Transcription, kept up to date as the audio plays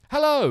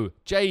Hello,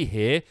 Jay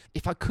here.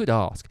 If I could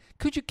ask,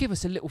 could you give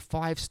us a little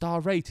 5-star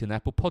rating on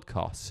Apple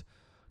Podcasts?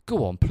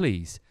 Go on,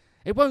 please.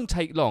 It won't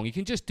take long. You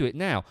can just do it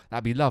now.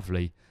 That'd be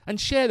lovely.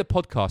 And share the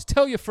podcast.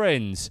 Tell your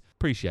friends.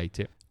 Appreciate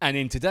it. And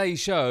in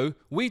today's show,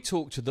 we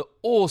talk to the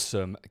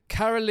awesome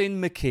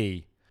Carolyn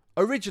McKee.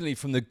 Originally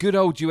from the good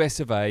old US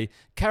of A,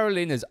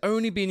 Carolyn has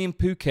only been in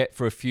Phuket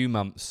for a few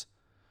months.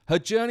 Her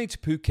journey to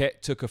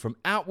Phuket took her from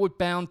outward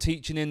bound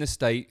teaching in the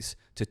States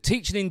to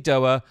teaching in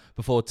Doha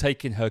before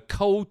taking her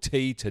cold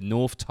tea to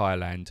North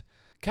Thailand.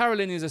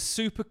 Carolyn is a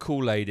super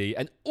cool lady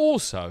and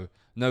also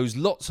knows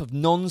lots of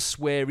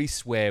non-sweary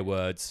swear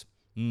words.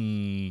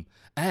 And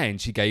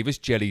she gave us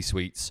jelly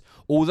sweets.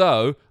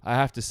 Although, I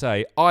have to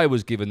say, I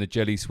was given the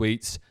jelly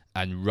sweets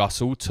and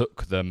Russell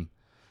took them.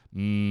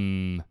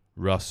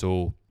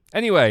 Russell.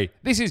 Anyway,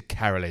 this is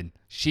Carolyn.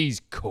 She's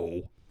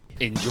cool.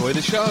 Enjoy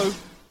the show.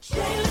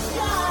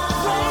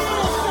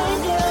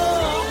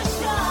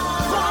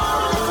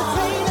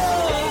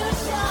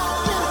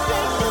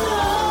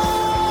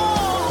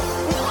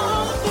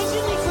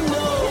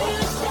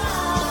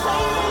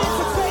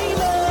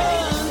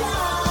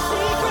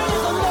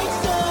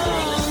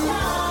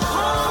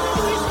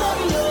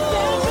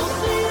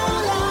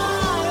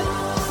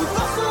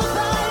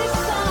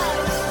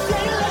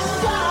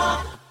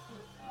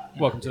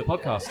 Welcome to the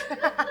podcast.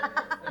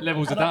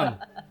 Levels are done.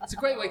 It's a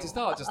great way to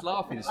start, just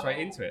laughing straight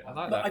into it. I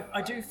like that.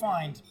 I do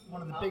find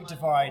one of the big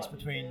divides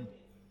between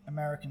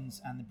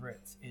Americans and the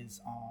Brits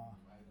is our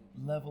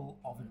level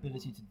of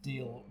ability to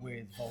deal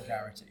with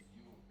vulgarity.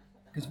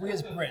 Because we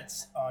as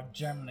Brits are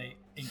generally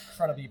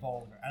incredibly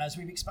vulgar. And as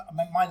we've expanded,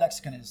 my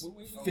lexicon is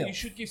filth. You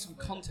should give some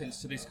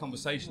context to this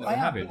conversation that I we're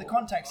am, having. but the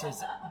context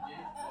is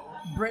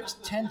Brits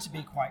tend to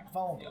be quite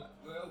vulgar.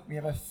 We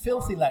have a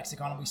filthy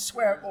lexicon and we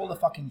swear all the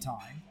fucking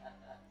time.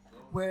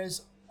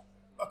 Whereas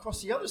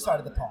across the other side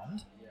of the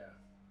pond,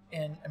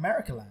 in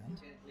America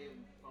land,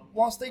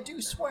 whilst they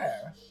do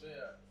swear,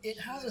 it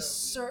has a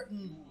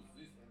certain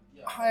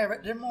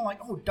higher... They're more like,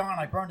 oh, darn,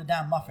 I burned the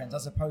damn muffins,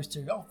 as opposed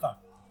to, oh, for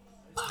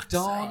fuck's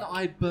Darn, sake.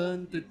 I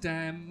burned the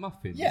damn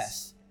muffins.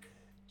 Yes.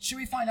 Should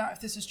we find out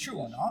if this is true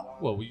or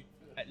not? Well,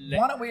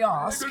 Why don't we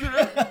ask...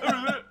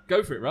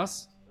 Go for it,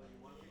 Russ.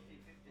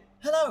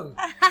 Hello.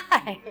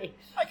 Hi.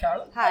 Hi,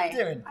 Carolyn. Hi. How you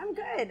doing? I'm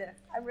good.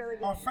 I'm really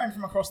good. Our friend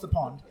from across the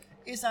pond.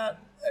 Is that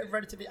a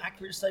relatively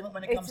accurate statement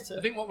when it comes to...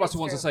 I think what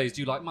Russell wants to true. say is,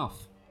 do you like muff?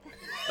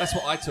 That's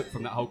what I took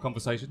from that whole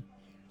conversation.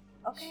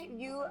 Okay,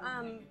 you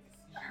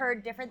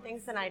heard different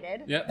things than I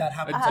did. Yep. That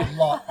happens a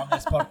lot on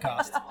this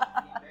podcast.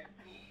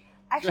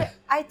 Actually,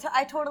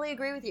 I totally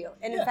agree with you.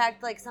 And Yeah. in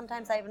fact, like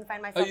sometimes I even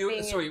find myself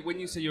being... Sorry, when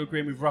you say you're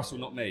agreeing with Russell,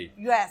 not me.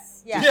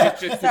 Yes, yeah.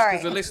 Just Sorry.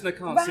 because the listener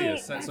can't see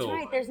us, that's all.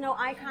 right. There's no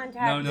eye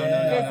contact. No.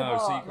 visible,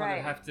 So you kind right.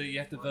 of have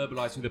to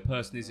verbalise who the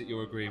person is that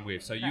you're agreeing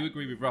with. So you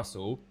agree with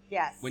Russell.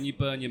 Yes. When you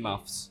burn your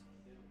muffs,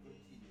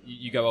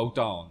 you go, oh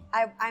darn.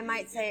 I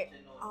might say,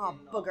 oh,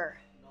 booger,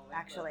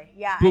 actually.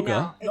 Yeah, Booger? I know.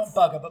 Not It's-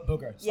 bugger, but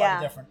booger. Slightly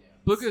Yeah. different.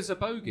 Booger's a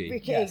bogey.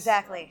 Yes.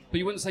 Exactly. But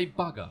you wouldn't say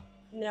bugger.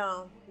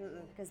 No,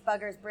 because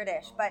bugger's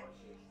British. But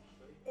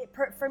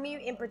for me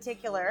in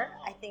particular,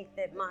 I think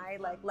that my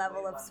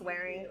level of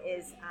swearing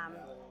is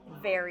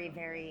very,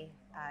 very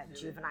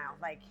juvenile,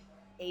 like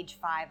age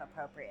 5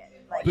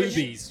 appropriate. Like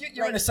Boobies.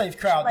 You're in a safe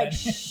crowd like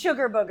then.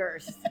 sugar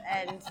boogers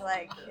and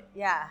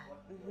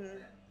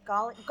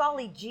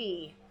golly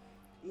gee,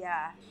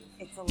 yeah,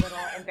 it's a little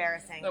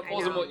embarrassing. That I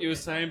wasn't know. what you were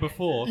saying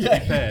before, to be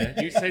fair.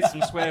 You said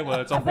some swear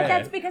words off But air.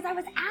 that's because I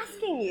was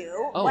asking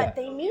you Oh. what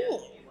they mean,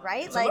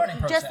 right? It's a learning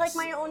Just process. like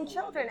my own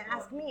children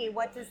ask me,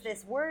 what does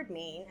this word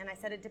mean? And I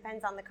said it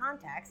depends on the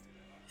context.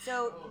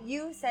 So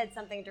you said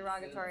something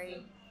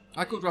derogatory,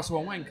 I called Russell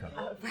a wanker.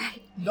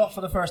 right? Not for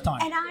the first time.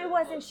 And I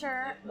wasn't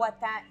sure what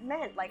that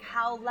meant. Like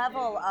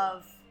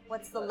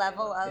what's the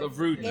level of Of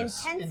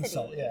rudeness. intensity?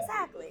 Insult, yeah.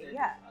 Exactly,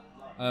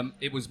 yeah.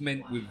 It was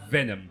meant with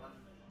venom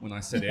when I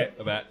said it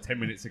about 10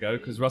 minutes ago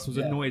because Russell's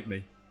Yeah. annoyed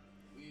me.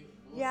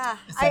 Yeah,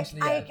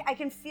 Essentially, yeah. I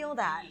can feel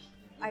that.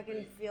 I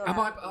can feel Am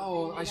that. I?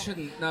 Oh, I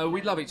shouldn't. No,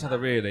 we love each other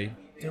really.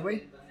 Do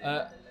we?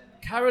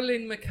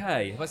 Carolyn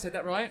McKay. Have I said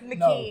that right?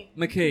 McKee.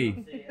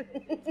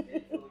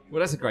 McKee. Well,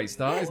 that's a great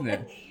start, isn't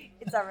it?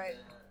 It's all right.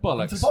 The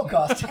Bollocks.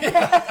 podcast.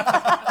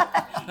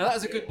 Now that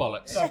was a good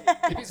bollocks.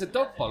 If it's a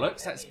dog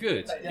bollocks, that's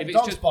good. Yeah, If it's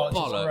dog's just bollocks is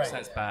bollocks, great.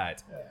 that's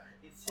bad.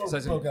 Oh, So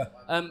it's-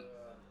 booger.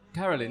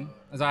 Carolyn,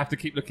 as I have to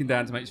keep looking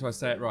down to make sure I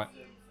say it right.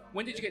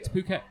 When did you get to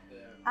Phuket?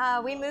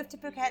 We moved to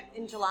Phuket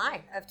in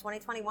July of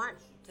 2021,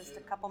 just a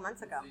couple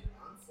months ago.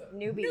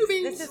 Newbies.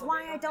 This is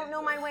why I don't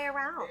know my way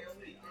around.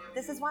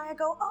 This is why I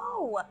go,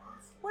 oh,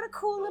 what a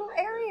cool little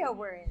area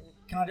we're in.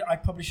 I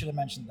probably should have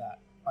mentioned that.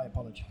 I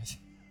apologize.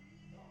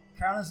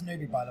 Carolyn's a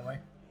newbie, by the way.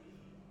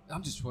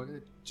 I'm just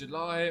working.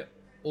 July,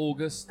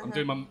 August. I'm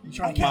doing my You're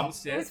trying to count.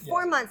 months. It Yeah. was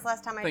 4 months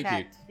last time I Thank you.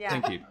 checked. Yeah.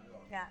 Thank you.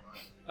 Yeah.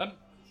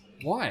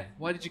 Why?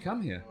 Why did you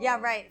come here? Yeah,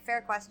 right.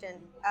 Fair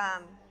question.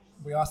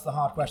 We ask the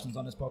hard questions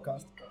on this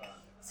podcast.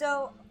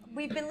 So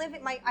we've been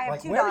living. I have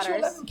Like, two where is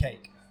daughters. your lemon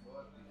cake?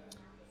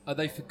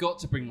 They forgot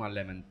to bring my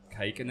lemon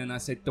cake, and then I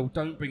said,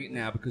 "Don't bring it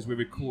now because we're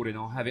recording.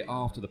 I'll have it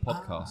after the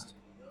podcast."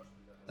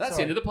 That's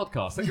Sorry. the end of the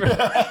podcast. Thank you very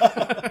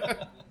much.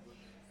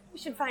 We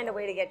should find a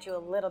way to get you a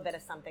little bit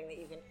of something that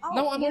you can. Oh,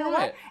 No, I'm you know all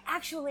right. what?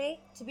 Actually,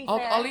 to be I'll,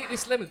 fair, I'll eat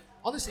this lemon.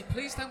 Honestly,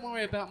 please don't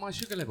worry about my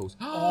sugar levels.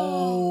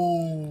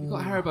 Oh, You've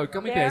got Haribo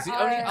gummy There bears.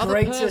 The only are- other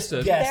greatest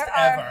person. guest There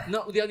are- ever.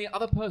 No, the only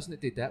other person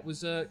that did that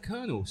was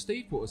Colonel.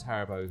 Steve brought us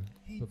Haribo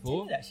He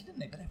before. did actually,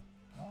 didn't he? But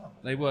oh.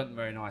 They weren't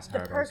very nice the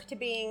Haribos. perk to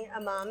being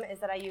a mom is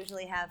that I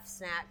usually have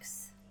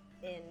snacks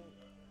in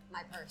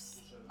my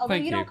purse. Although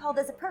Thank you you. don't call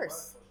this a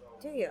purse,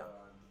 do you?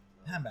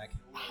 Handbag.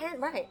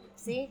 Right.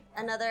 See?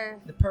 Another.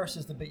 The purse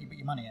is the bit you put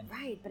your money in.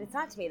 Right, but it's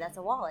not to me. That's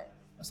a wallet.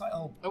 It's like,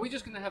 oh, Are we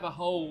just going to have a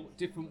whole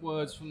different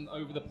words from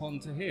over the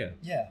pond to here?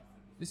 yeah,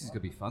 This is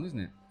going to be fun, isn't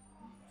it?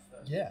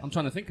 yeah. I'm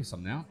trying to think of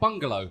some now.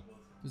 Bungalow.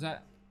 Is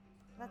that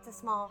That's a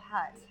small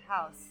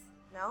house.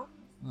 No?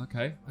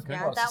 okay? Okay.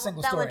 Well, it's a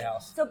single-story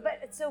house.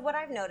 So what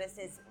I've noticed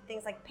is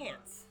things like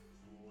pants.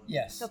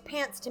 Yes. So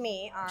pants to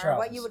me are what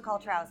Trousers. you would call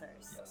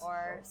trousers, Yes.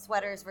 or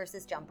sweaters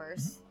versus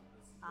jumpers.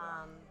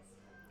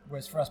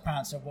 Whereas for us,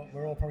 pants are what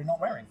we're all probably not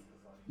wearing.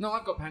 No,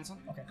 I've got pants on.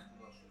 Okay.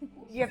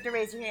 You have to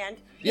raise your hand.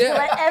 Yeah. To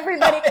let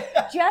everybody,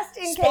 just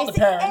in Spot case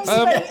the parents.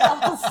 anybody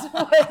else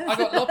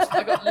was.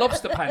 I got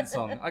lobster pants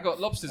on. I got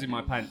lobsters in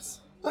my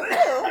pants.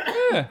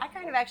 Yeah. I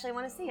kind of actually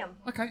want to see them.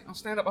 Okay, I'll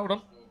stand up. Hold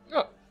on.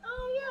 Look,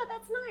 Oh yeah,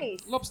 that's nice.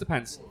 lobster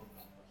pants.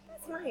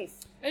 That's nice.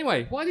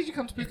 Anyway, why did you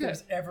come to If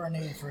there's Phuket? ever a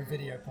need for a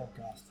video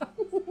podcast.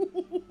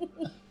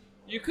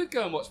 You could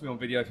go and watch me on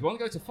video if you want.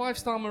 Go to 5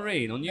 Star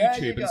Marine on There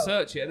YouTube you and go.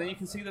 search it, and then you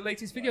can see the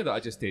latest video that I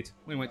just did.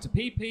 We went to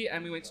PP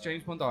and we went to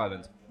James Bond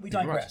Island. We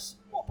Right. digress.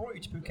 What brought you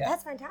to Phuket?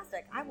 That's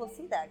fantastic. I will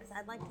see that because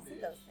I'd like to see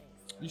those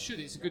things. You should.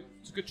 It's a good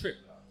trip.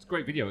 It's a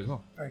great video as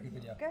well. Very good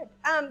video.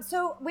 Good.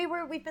 So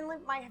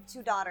I have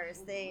 2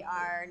 daughters. They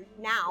are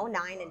now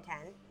 9 and 10,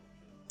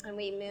 and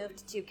we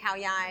moved to Khao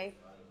Yai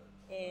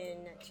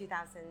in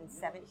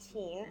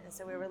 2017. And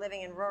so we were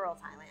living in rural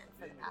Thailand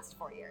for the past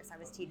 4 years. I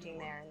was teaching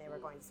there, and they were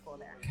going to school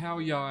there. Khao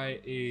Yai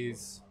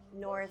is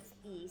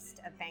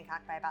Northeast of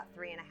Bangkok by about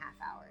 3.5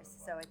 hours.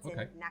 So it's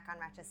Okay. in Nakhon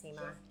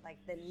Ratchasima, like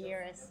the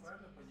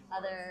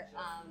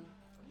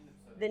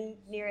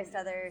nearest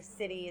other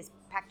city is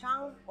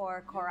Pakchong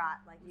or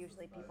Korat. Like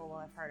usually people will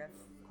have heard of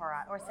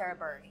Korat or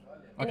Saraburi.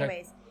 Okay.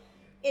 Anyways,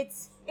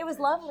 it was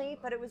lovely,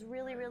 but it was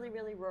really, really,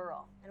 really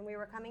rural. And we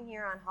were coming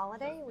here on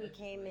holiday. We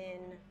came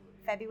in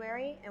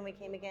February and we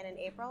came again in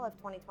April of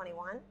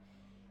 2021.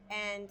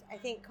 And I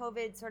think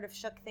COVID sort of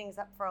shook things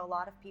up for a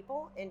lot of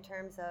people in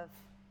terms of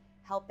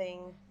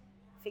helping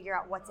figure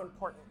out what's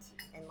important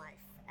in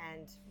life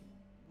and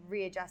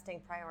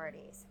readjusting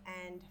priorities.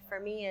 And for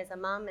me as a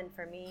mom and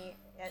for me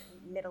at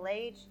middle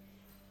age,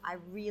 I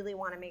really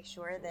want to make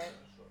sure that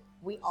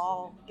we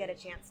all get a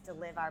chance to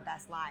live our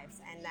best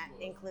lives. And that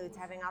includes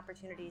having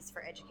opportunities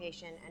for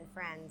education and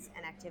friends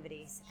and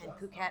activities. And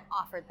Phuket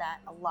offered that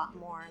a lot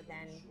more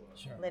than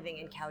Sure. living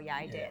in Khao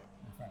Yai did.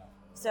 Fair enough.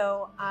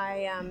 So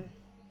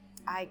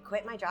I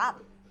quit my job,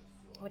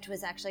 which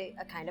was actually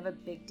a kind of a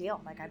big deal.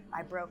 Like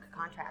I broke a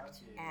contract,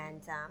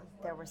 and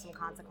there were some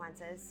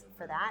consequences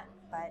for that,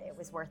 but it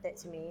was worth it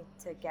to me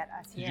to get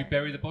us Did here. you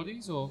bury the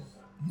bodies or?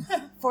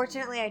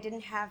 Fortunately, I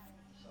didn't have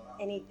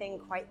anything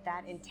quite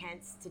that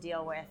intense to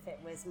deal with. It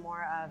was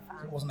more of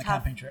It wasn't a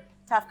tough, camping trip.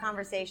 tough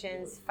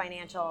conversations,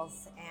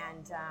 financials,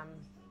 and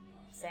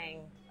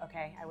saying,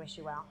 okay, I wish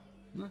you well.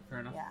 No, fair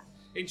enough. Yeah.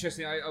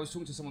 Interesting. I was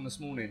talking to someone this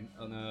morning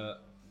on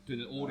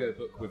doing an audio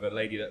book with a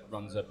lady that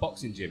runs a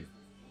boxing gym,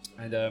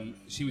 and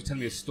she was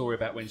telling me a story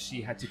about when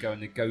she had to go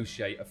and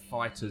negotiate a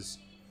fighter's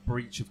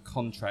breach of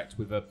contract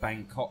with a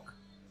Bangkok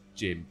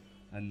gym,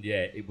 and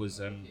yeah, it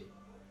was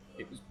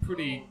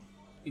pretty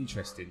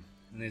interesting.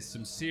 And there's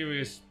some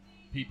serious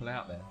people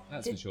out there,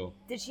 that's for sure.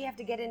 Did she have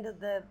to get into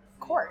the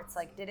courts?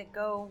 Like, did it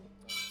go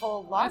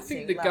full I lawsuit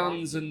think the level?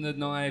 guns and the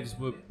knives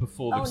were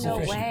before Oh, the no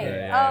court. way. Yeah,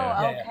 yeah,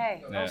 Oh, yeah.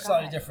 okay. Yeah. Oh,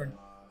 Slightly God. different.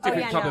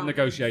 Different yeah, type no. of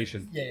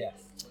negotiation. Yeah.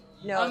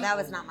 No, that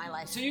was not my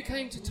life. So you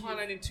came to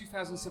Thailand in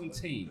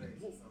 2017.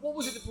 What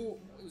was it that brought...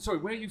 Sorry,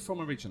 where are you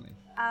from originally?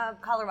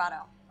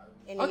 Colorado,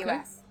 in the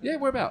U.S. Yeah,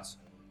 whereabouts?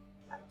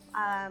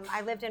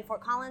 I lived in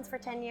Fort Collins for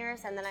 10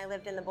 years, and then I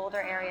lived in the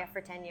Boulder area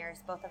for 10 years.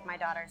 Both of my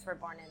daughters were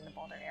born in the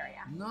Boulder area.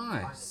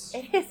 Nice.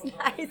 It is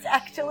nice,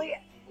 actually.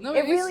 No, it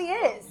it is. really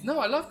is. No,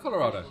 I love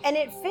Colorado. And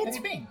it Have fits.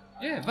 you been?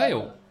 Yeah,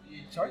 Vail.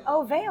 Sorry?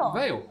 Oh, Vail.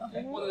 Vail.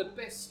 One of the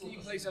best ski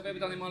places I've ever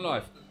done in my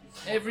life.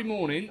 Every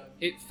morning,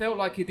 it felt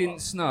like it didn't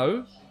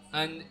snow,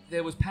 and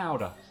there was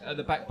powder at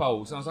the back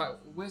bowls. And I was like,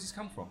 where's this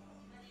come from?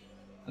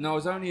 And I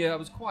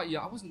was quite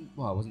young. I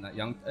wasn't that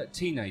young, a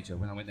teenager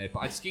when I went there. But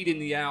I skied in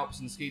the Alps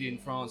and skied in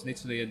France and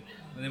Italy, and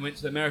then went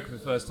to America for the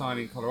first time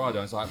in Colorado.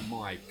 I was like,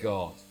 my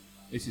God,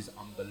 this is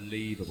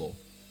unbelievable.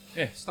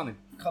 Yeah, stunning.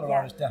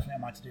 Colorado's definitely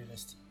on my to-do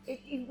list.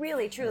 It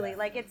really, truly,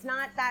 like, it's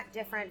not that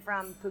different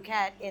from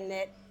Phuket in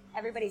that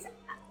everybody's.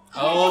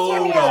 Oh, Just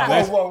hear me hold out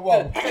on, on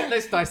Whoa.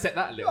 Let's dissect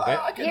that a little bit.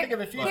 I can think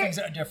of a few things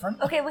that are different.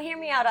 Okay, well, hear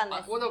me out on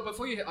this. Well, no,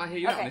 before I hear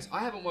you out on Okay. this, I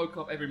haven't woke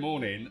up every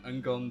morning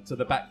and gone to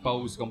the back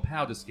bowls, gone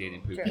powder skiing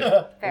in Phuket.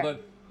 True. Fair. Although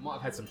I might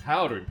have had some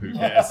powder in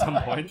Phuket at some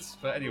points.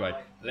 But anyway,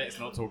 let's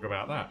not talk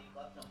about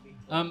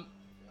that.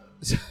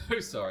 So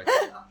sorry.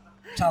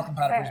 Talcum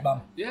powder for his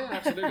bum. Yeah,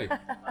 absolutely.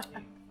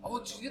 Oh,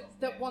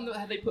 that one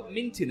that they put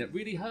mint in that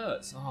really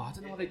hurts. Oh, I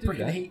don't know why they do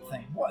Prickly that. heat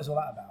thing. What is all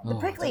that about? The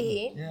prickly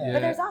heat. Yeah. But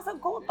there's also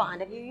Gold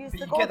Bond. Have you used But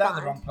the you Gold get that in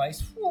Bond? the wrong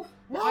place. Whew.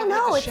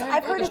 No,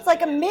 I've heard it's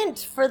like a mint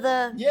for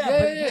the.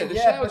 Yeah, the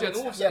shower gel.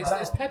 it's- Also,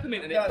 but it's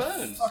peppermint and it that's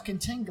burns. fucking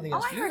tingly. Oh,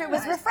 as I heard it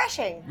was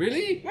refreshing.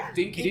 Really? Yeah.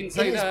 Dinky didn't It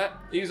say is. that.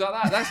 He was like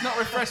that. That's not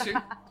refreshing.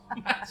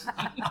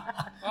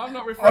 I'm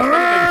not refreshing.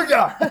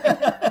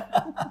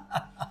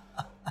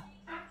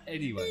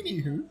 Anyway,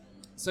 Anywho.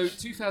 so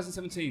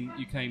 2017,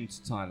 you came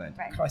to Thailand.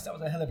 Right. Christ, that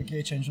was a hell of a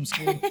gear change from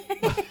skiing.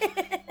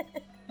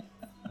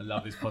 I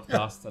love this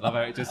podcast. I love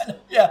how it just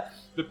Yeah.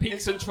 the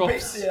peaks and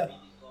troughs. Yeah.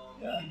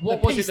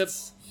 What The was it that?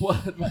 beasts.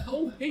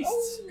 Oh,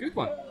 beasts. Good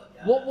one.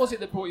 What was it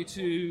that brought you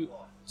to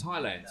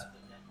Thailand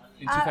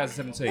in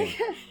 2017?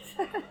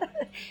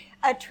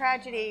 A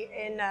tragedy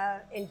in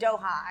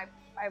Doha.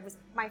 I was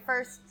my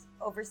first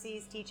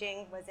overseas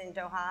teaching was in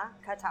Doha,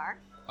 Qatar.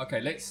 Okay,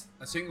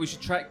 I think we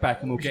should track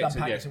back and we'll We should get to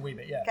unpack yeah. this a wee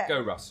bit, yeah. Okay.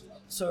 Go, Russ.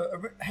 So,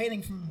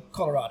 hailing from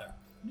Colorado.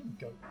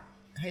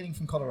 Hailing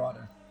from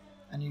Colorado.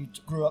 And you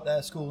grew up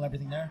there, school and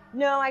everything there?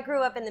 No, I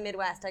grew up in the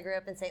Midwest. I grew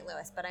up in St.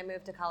 Louis, but I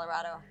moved to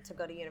Colorado to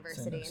go to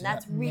university, and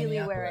that's really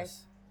where I.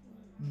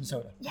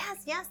 Minnesota.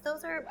 Yes,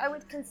 those are. I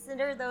would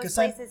consider those 'Cause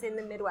places in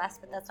the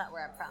Midwest, but that's not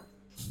where I'm from.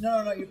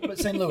 No, but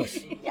St.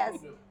 Louis. Yes,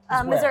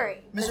 where?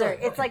 Missouri. Missouri.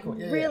 It's Okay, like cool.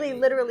 Yeah, yeah, really, yeah.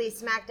 literally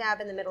smack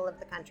dab in the middle of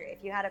the country.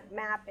 If you had a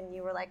map and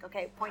you were like,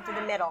 okay, point to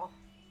the middle,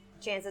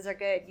 chances are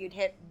good you'd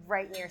hit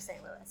right near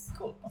St. Louis.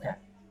 Cool, okay.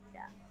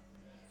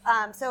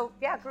 Yeah. So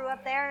yeah, grew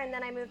up there, and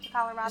then I moved to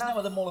Colorado. Isn't that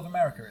where the Mall of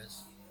America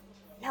is?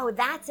 No,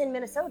 that's in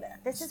Minnesota.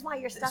 This is why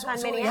you're stuck on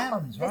it's all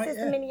Minneapolis. M's, right? This is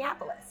Yeah. the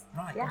Minneapolis.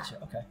 Right, Yeah.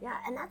 gotcha, okay. Yeah,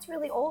 and that's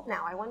really old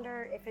now. I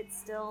wonder if it's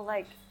still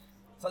like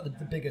It's like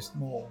the biggest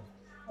mall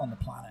on the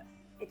planet.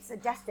 it's a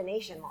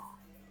destination mall.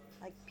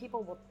 Like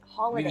people will I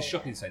holiday. mean, a there.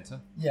 shopping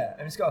centre. Yeah,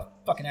 and it's got a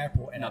fucking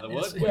airport in In other it.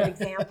 words, Good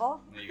example.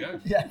 There you go.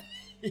 Yeah.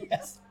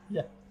 Yes.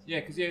 Yeah.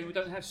 Yeah, because we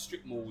don't have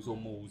strip malls or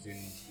malls in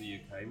the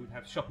UK. We'd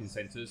have shopping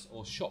centres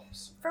or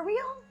shops. For real?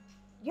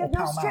 You Or have no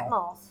Pall strip Mall.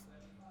 malls.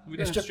 We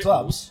There's don't have strip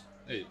clubs. malls.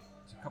 Hey,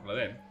 there's a couple of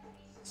them.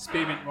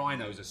 Spearmint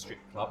Rhino's a strip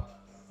club.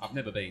 I've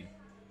never been.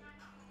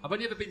 I've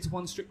only ever been to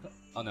one strip club.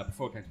 Oh no,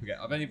 before I came to Phuket,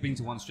 I've only been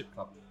to one strip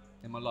club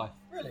in my life.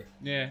 Really?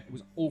 Yeah, it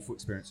was an awful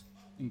experience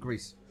in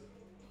Greece.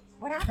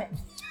 What happened?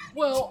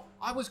 Well,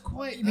 I was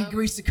quite. You mean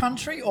Greece the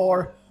country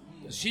or?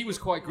 She was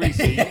quite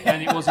greasy,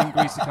 and it was in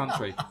Greece the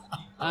country.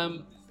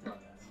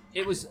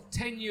 It was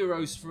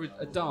 €10 for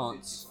a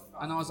dance,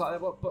 and I was like,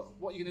 "But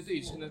what are you going to do?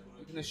 You're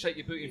going to shake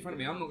your booty in front of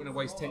me? I'm not going to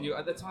waste €10."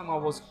 At the time, I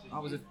was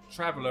a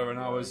traveller, and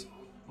I was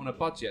on a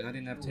budget, and I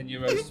didn't have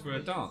 €10 for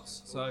a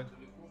dance, so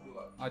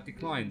I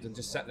declined and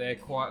just sat there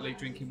quietly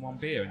drinking one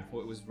beer and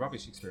thought it was a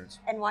rubbish experience.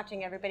 And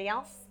watching everybody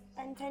else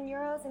spend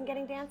 €10 and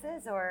getting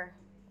dances, or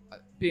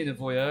Being a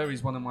voyeur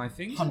is one of my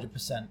things.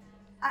 100%.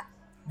 I-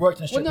 Worked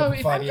in a strip Well, no, club for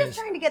if- 5 I'm years. just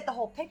trying to get the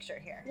whole picture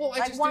here. Well, I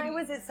like, just why didn't-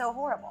 was it so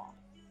horrible?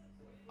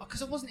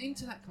 Because I wasn't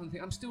into that kind of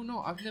thing. I'm still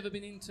not. I've never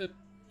been into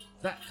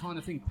that kind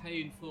of thing,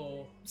 paying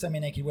for...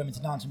 Semi-naked women to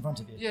dance in front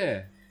of you.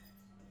 Yeah.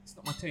 It's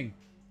not my thing.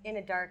 In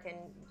a dark and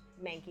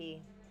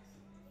manky.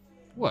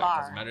 Well, Bar. it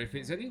doesn't matter if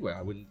it's anywhere.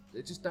 I wouldn't.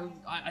 It just don't.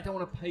 I don't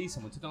want to pay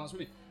someone to dance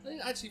with me.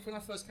 Actually, when I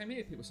first came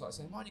here, people started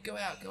saying, "Why don't you go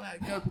out, go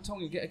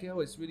Patong and get a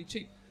girl? It's really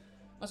cheap."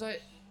 I was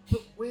like,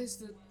 "But where's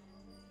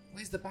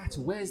the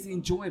battle? Where's the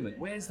enjoyment?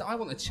 I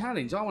want a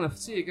challenge. I want to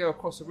see a girl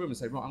across the room and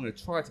say, right, I'm going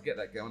to try to get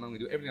that girl, and I'm going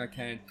to do everything I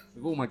can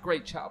with all my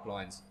great chat-up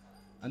lines."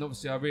 And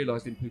obviously, I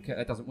realised in Phuket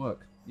that doesn't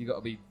work. You got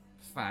to be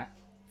fat,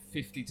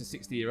 50 to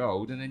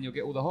 60-year-old, and then you'll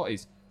get all the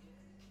hotties.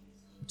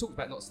 We talked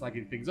about not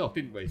slagging things off,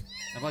 didn't we?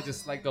 Have I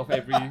just slagged off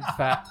every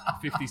fat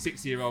 50,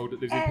 60-year-old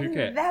that lives in And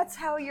Phuket? that's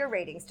how your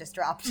ratings just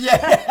dropped.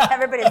 Yeah.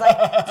 Everybody's like,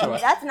 all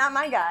right. that's not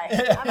my guy.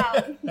 I'm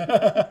out.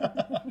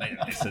 They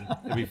don't listen.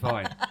 It'll be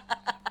fine.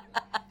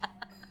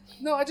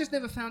 No, I just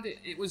never found it.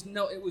 It was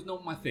not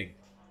my thing.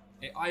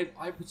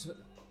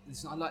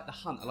 Listen, I like the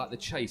hunt. I like the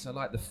chase. I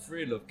like the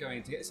thrill of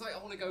going to get. It's like I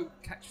want to go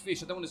catch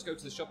fish. I don't want to just go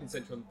to the shopping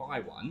centre and buy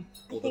one.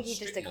 I think he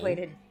just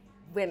equated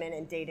women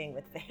and dating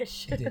with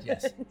fish. He did,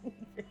 yes.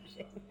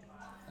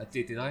 I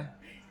did I? A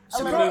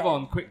So we little- move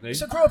on quickly.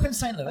 So grew up in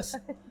St. Louis.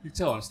 You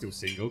tell I'm still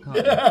single, can't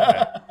you?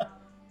 Yeah.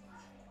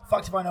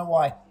 Fucked if I know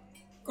why.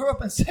 Grew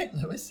up in St.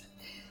 Louis.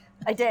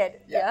 I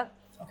did, yeah.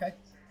 Okay.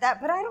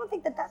 But I don't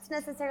think that that's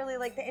necessarily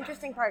like the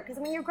interesting part,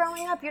 because when you're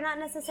growing up, you're not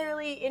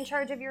necessarily in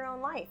charge of your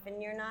own life,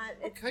 and you're not.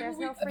 Okay, There's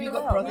well, no Have free you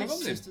will. got brothers, Move on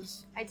then.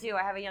 sisters? I do.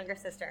 I have a younger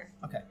sister.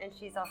 Okay. And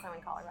she's also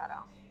in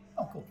Colorado.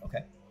 Oh, cool.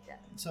 Okay. Yeah.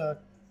 So,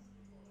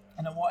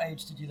 and at what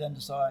age did you then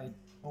decide,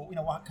 or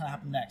what kind of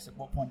happened next? At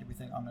what point did we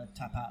think I'm going to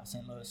tap out of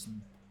St. Louis?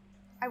 And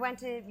I went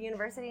to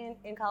university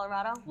in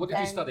Colorado. What did you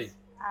and, study?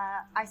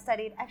 I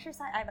studied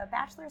exercise. I have a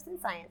bachelor's in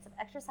science of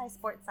exercise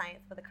sports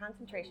science with a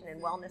concentration in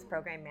wellness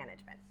program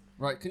management.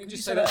 Right, can you Could you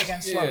just say say that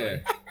again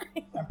slowly?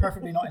 I'm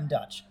perfectly not in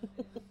Dutch.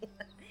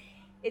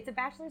 It's a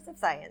bachelor's of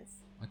science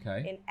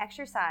Okay. in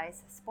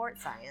exercise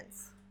sports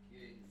science.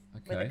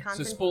 with Okay. a So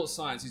concent- sports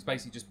science is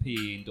basically just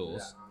PE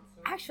indoors.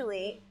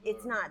 Actually,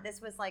 it's not.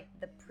 This was like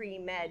the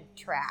pre-med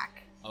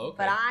track. Oh, okay.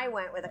 But I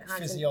went with a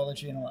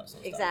Physiology and all that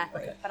sort of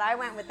Exactly. stuff. Okay. But I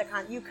went with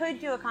you could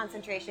do a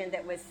concentration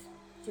that was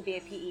to be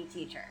a PE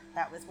teacher.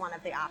 That was one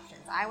of the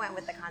options. I went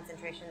with the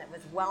concentration that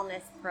was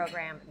wellness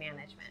program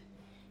management.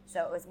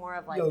 So it was more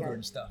of like Yoga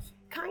and stuff.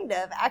 Kind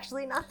of,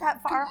 actually not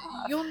that far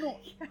off.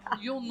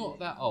 You're not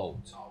that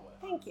old,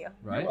 Thank you.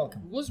 right? You're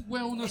welcome. Was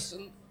wellness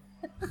and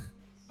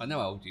I know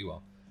how old you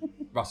are,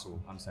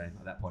 Russell. I'm saying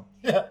at that point.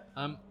 Yeah.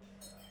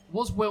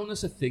 Was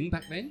wellness a thing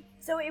back then?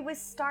 So it was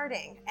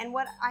starting, and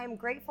what I am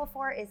grateful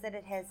for is that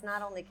it has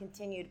not only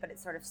continued, but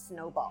it's sort of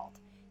snowballed.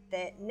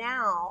 That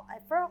now,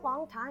 for a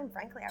long time,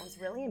 frankly, I was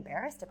really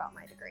embarrassed about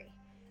my degree,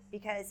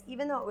 because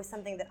even though it was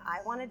something that I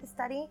wanted to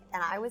study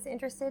and I was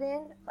interested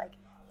in, like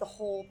the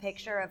whole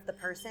picture of the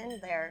person,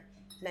 their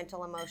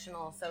mental,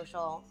 emotional,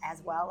 social,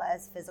 as well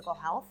as physical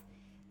health,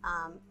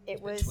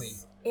 it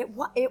was.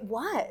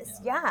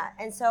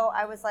 And so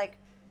I was like,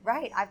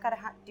 right, I've got to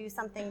do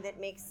something that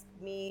makes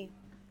me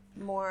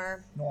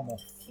more normal.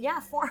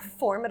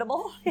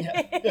 Formidable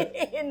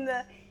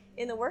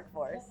in the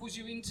workforce. Was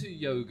you into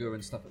yoga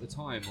and stuff at the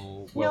time,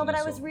 or wellness? No, but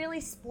I was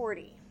really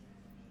sporty.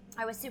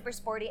 I was super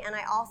sporty, and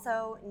I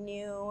also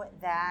knew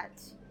that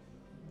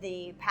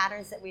the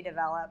patterns that we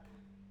develop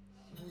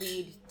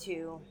lead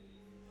to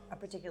a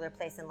particular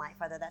place in life,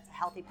 whether that's a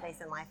healthy place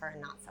in life or a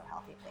not so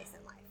healthy place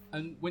in life.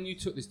 And when you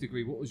took this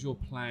degree, what was your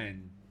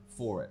plan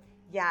for it?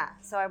 Yeah,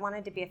 so I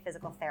wanted to be a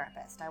physical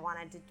therapist. I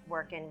wanted to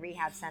work in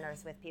rehab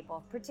centers with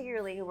people,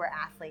 particularly who were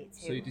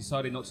athletes. So you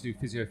decided not to do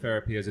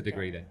physiotherapy as a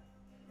degree then?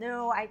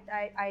 No, I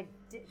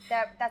did,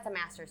 that's a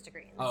master's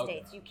degree in the Oh, okay.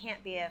 States. You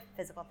can't be a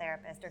physical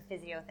therapist or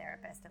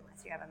physiotherapist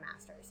unless you have a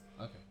master's.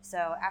 Okay.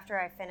 So after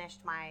I finished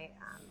my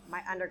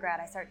my undergrad,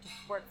 I started to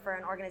work for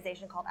an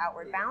organization called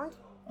Outward Bound,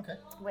 Okay.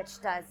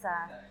 which does,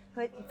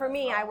 for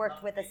me, I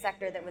worked with a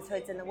sector that was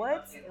Hoods in the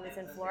Woods. It was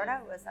in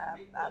Florida. It was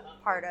a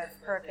part of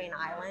Hurricane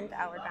Island,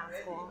 Outward Bound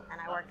School, and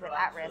I worked with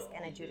at-risk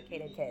and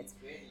adjudicated kids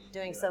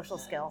doing social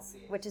skills,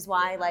 which is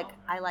why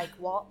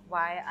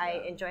why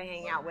I enjoy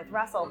hanging out with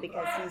Russell,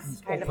 because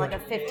he's kind of like a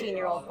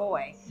 15-year-old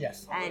boy.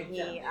 Yes. And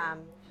he,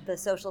 the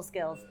social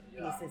skills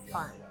piece is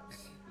fun.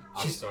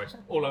 I'm sorry.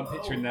 All I'm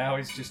picturing now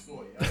is just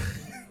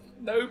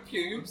no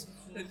pubes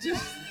and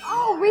just...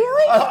 Oh,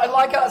 really? I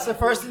like how that's the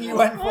first thing you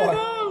went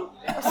for.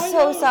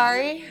 So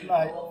sorry.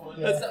 Right. That's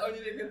Yeah. the only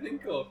thing I can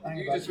think of. Hang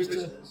You on, just with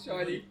just the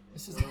shiny...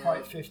 This isn't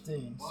quite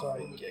 15.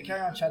 Sorry. Carry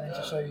on chatting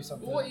to show you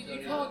something. What? You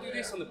can't do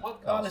this on the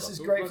podcast. Oh, this is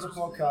Russell. great for the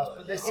podcast,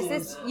 but this Is is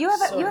this- you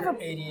have a circa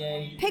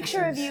 88.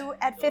 Picture of you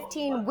at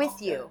 15 with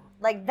you,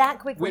 like that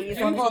quickly. With You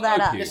can pubes pull or that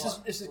no up.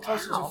 pubes? This is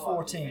closer to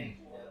 14.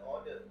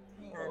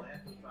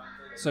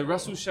 So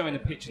Russell's showing a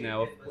picture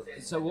now.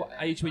 So what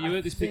age were you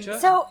at this picture?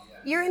 So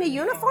you're in a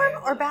uniform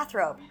or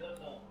bathrobe?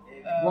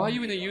 Why are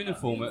you in a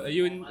uniform? Are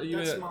you in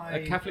That's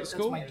a Catholic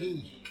school? That's my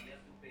gi.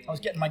 I was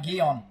getting my gi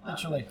on,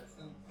 literally.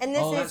 And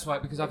this Oh, is that's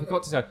right, because I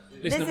forgot to say.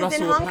 this Listen, is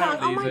Russell in Hong Kong.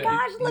 apparently Oh my is a-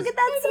 gosh! Look at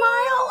that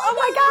smile! Oh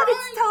my God!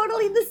 It's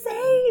totally the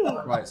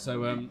same. Right,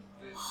 so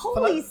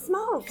Holy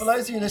smokes! For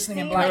those of you listening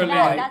in See, black like and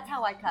that, white, that's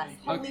how I cuss.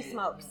 Holy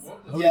smokes!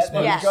 holy yeah, smokes.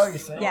 there Yes. you go. You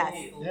see.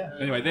 Yes. Yeah.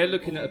 Anyway, they're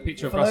looking at a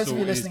picture of For those Russell of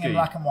you in his listening in gi.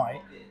 black and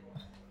white,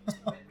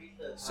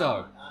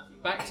 So,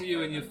 back to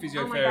you and your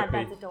Oh my God, physiotherapy.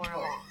 that's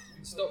adorable.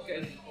 Stop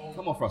getting...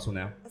 Come off, Russell,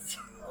 now.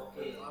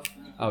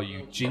 Oh,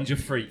 you ginger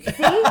freak. See?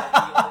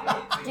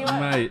 Do you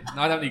want, Mate,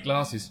 I don't need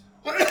glasses.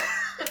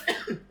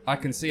 I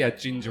can see how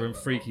ginger and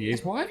freaky he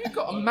is. Why have you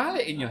got a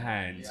mallet in your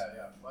hand?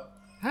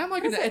 How am I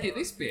going to edit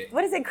this bit?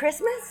 what is it?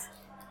 Christmas?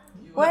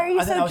 Why are you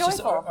I think so that was just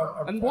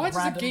joyful? And why does a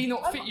random- gi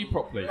not fit you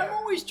properly? I'm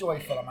always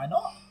joyful, am I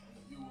not?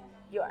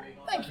 You are.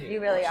 Thank you. You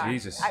really are.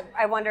 Jesus.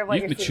 I wonder what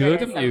You've your matured,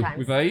 secret is haven't you, sometimes.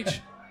 with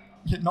age?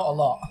 Not a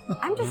lot.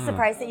 I'm just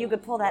surprised that you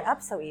could pull that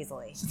up so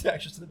easily. It's the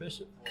extras to the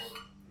bishop.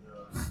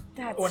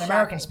 That's Or in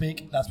American shocking.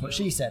 speak, that's what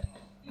she said.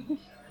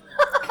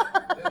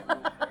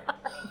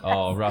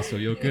 Oh, Russell,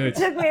 you're good.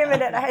 Took me a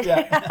minute.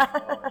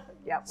 Yeah.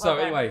 Yep, So well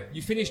done. anyway,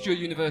 you finished your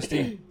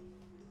university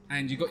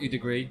and you got your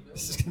degree.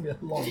 This is going to be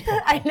a long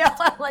I know.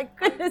 I'm like,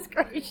 goodness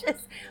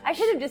gracious. I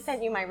should have just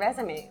sent you my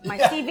resume, my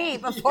CV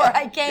before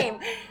I came.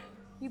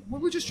 We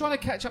were just trying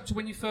to catch up to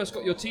when you first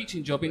got your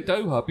teaching job in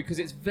Doha, because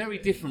it's very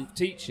different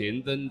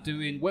teaching than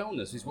doing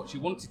wellness, is what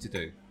you wanted to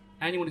do.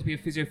 And you wanted to be a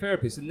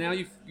physiotherapist, and now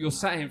you're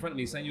sat here in front of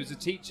me saying you was a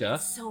teacher.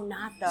 So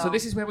not though. So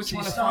this is where we're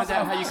trying to find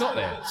out how you got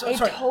there. So, It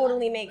sorry,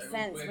 totally makes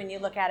sense when you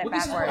look at it Well,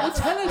 this is what backwards.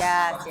 you tell us.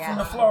 Yes, from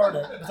the yes,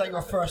 Florida, was that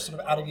your first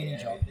sort of out of uni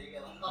job?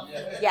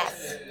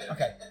 yes.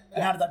 Okay.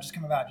 And how did that just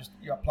come about? Just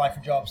you applied for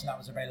jobs and that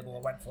was available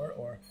or went for it?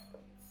 Or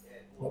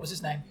what was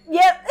his name?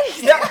 Yep.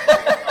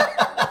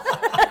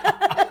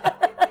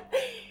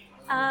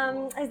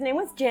 His name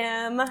was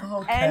Jim,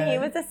 and he Okay.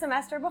 was a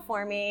semester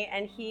before me,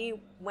 and he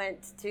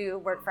went to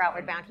work for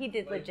Outward Bound. He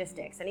did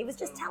logistics, and he was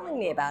just telling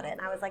me about it,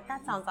 and I was like,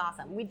 that sounds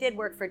awesome. We did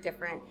work for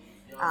different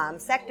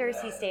sectors.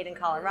 He stayed in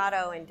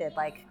Colorado and did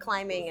like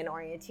climbing and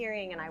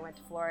orienteering, and I went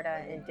to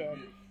Florida and did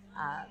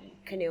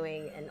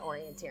canoeing and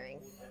orienteering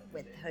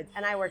with hoods.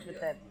 And I worked with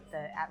the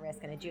at-risk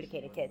and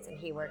adjudicated kids, and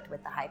he worked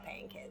with the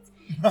high-paying kids.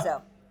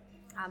 So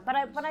But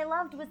I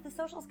loved was the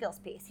social skills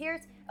piece.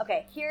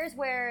 Here's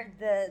where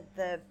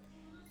the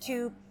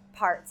two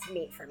parts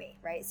meet for me,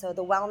 right? So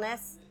the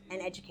wellness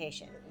and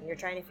education. And you're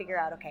trying to figure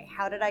out, okay,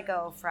 how did I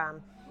go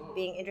from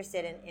being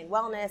interested in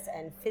wellness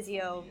and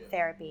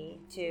physiotherapy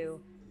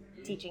to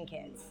teaching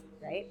kids,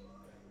 right?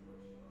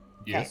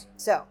 Yes. Okay,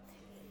 so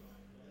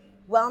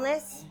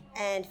wellness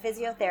and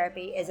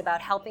physiotherapy is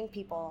about helping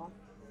people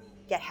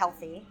get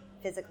healthy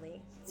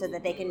physically so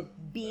that they can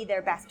be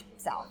their best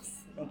selves.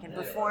 They can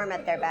perform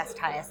at their best,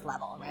 highest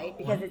level, right?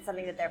 Because it's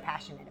something that they're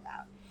passionate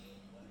about.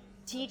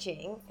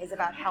 Teaching is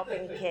about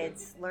helping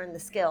kids learn the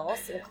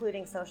skills,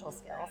 including social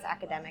skills,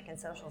 academic and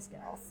social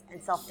skills,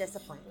 and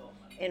self-discipline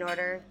in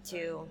order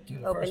to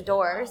open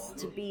doors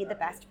to be the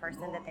best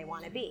person that they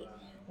want to be.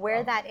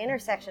 Where that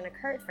intersection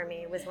occurred for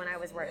me was when I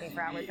was working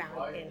for Outward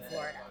Bound in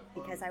Florida,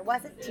 because I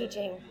wasn't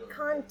teaching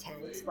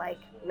content like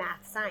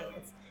math,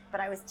 science,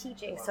 but I was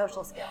teaching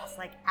social skills,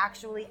 like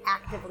actually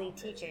actively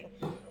teaching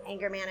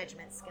anger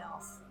management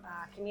skills,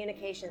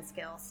 communication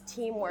skills,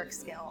 teamwork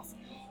skills.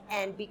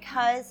 And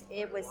because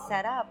it was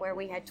set up where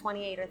we had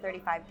 28 or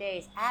 35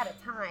 days at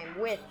a time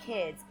with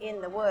kids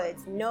in the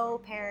woods, no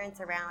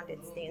parents around,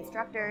 it's the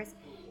instructors,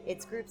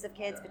 it's groups of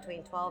kids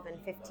between 12 and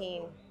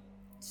 15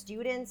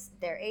 students.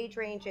 Their age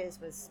ranges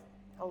was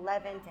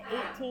 11 to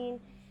 18.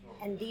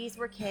 And these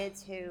were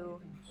kids who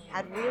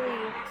had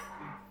really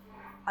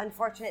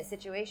unfortunate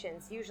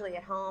situations, usually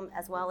at home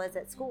as well as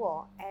at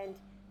school. And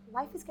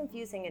life is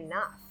confusing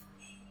enough,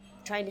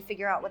 trying to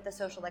figure out what the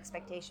social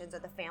expectations or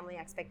the family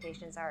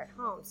expectations are at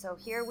home. So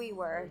here we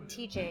were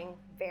teaching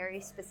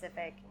very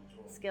specific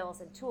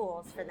skills and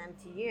tools for them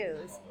to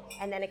use,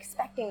 and then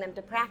expecting them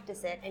to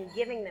practice it and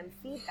giving them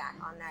feedback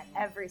on that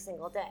every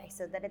single day,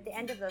 so that at the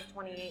end of those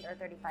 28 or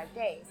 35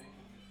 days,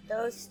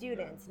 those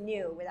students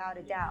knew without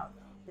a doubt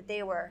that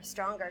they were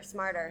stronger,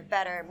 smarter,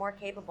 better, more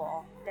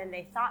capable than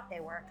they thought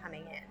they were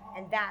coming in.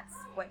 And that's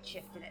what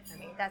shifted it for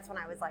me. That's when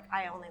I was like,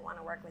 I only want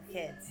to work with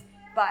kids,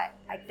 but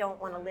I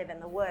don't want to live in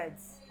the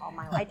woods all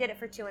my life. I did it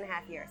for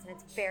 2.5 years, and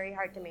it's very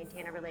hard to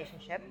maintain a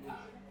relationship.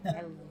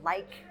 I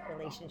like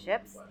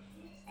relationships.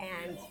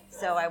 And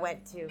so I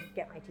went to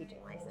get my teaching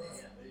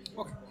license.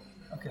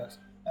 Okay.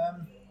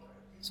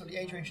 So the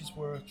age ranges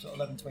were sort of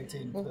 11 to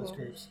 18 for those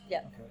groups.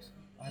 Yeah. Okay. So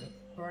I had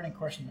a burning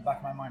question in the back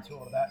of my mind through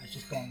all of that. It's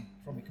just gone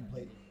from me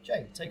completely.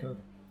 Jay, take over.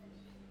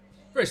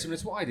 Very similar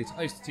to what I did.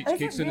 I used to teach Oh, is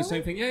kids it doing the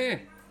same really? thing.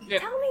 Yeah.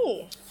 Tell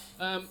me.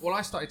 Well,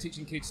 I started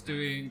teaching kids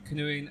doing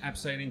canoeing,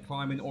 abseiling,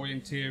 climbing,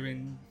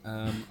 orienteering,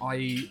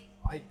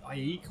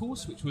 IE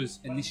course, which was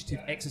initiative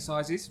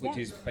exercises, which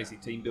is basically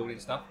team building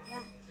stuff.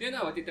 Yeah,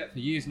 no, I did that for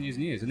years and years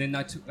and years. And then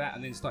I took that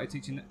and then started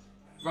teaching that.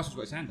 Russell's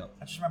got his hand up.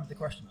 I just remembered the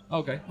question.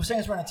 Okay. Well, saying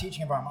as we're in a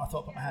teaching environment, I thought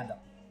I'd put my hand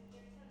up.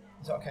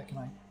 Is that okay? Can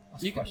I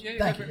ask a question? Yeah,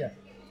 Thank you,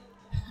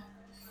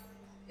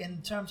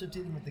 In terms of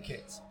dealing with the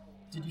kids,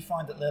 did you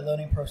find that their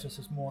learning process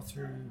was more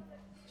through,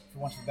 for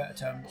want of a better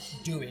term,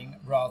 doing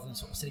rather than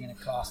sort of sitting in a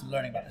class and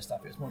learning about this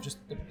stuff? It was more just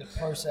the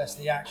process,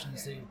 the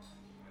actions,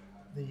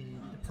 the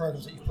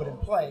programs that you've put in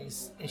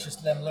place. It's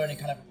just them learning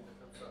kind of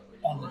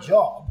on the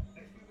job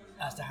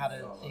as to how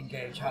to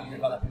engage, how to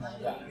develop and all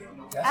of that.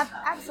 Yes?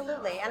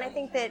 Absolutely. And I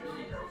think that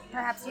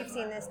perhaps you've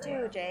seen this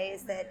too, Jay,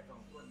 is that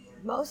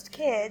most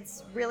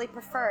kids really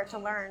prefer to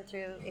learn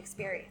through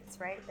experience,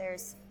 right?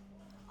 There's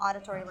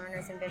auditory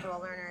learners and visual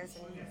learners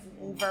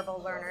and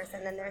verbal learners,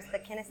 and then there's the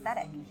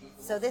kinesthetic.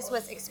 So this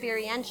was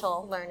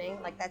experiential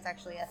learning, like that's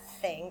actually a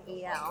thing,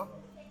 EL,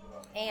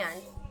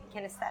 and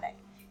kinesthetic.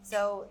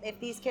 So if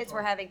these kids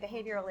were having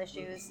behavioral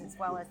issues as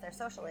well as their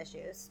social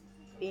issues,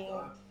 being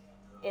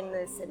in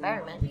this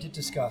environment. We did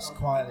discuss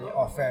quietly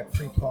off air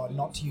pre-pod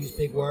not to use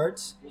big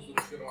words.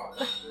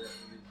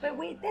 But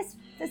wait, does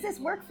this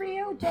work for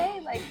you,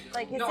 Jay? Like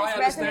is No, this I understand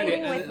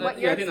resonating it. with And, what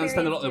you're I didn't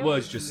understand a lot of the experiencing?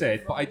 words you just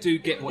said, but I do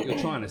get what you're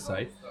trying to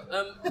say.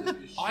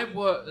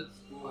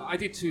 I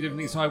did two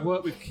different things. So I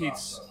worked with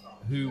kids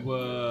who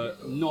were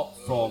not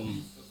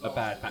from a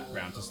bad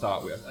background to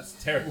start with. That's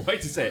a terrible way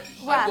to say it.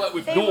 I Well, worked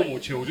with they normal were-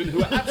 children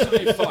who are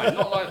absolutely fine,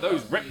 not like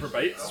those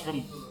reprobates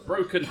from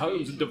broken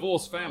homes and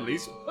divorced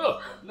families. Huh,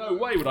 no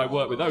way would I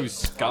work with those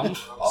scum.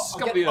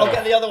 Scum of the I'll earth.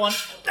 get the other one.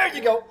 There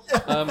you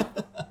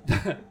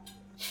go.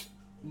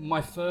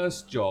 My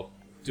first job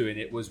doing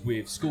it was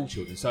with school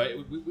children, so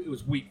it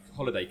was week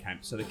holiday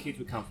camp, so the kids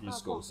would come from the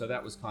school, so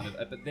that was kind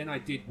of, but then I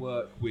did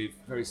work with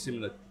very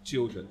similar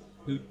children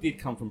who did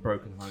come from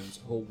broken homes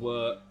or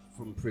were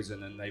from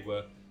prison, and they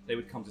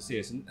would come to see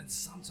us, and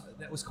sometimes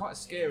that was quite a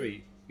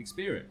scary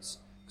experience,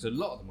 because a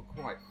lot of them were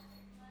quite,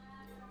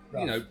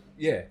 Rough.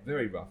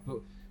 very rough, but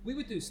we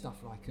would do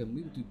stuff like,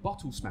 we would do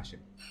bottle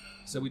smashing,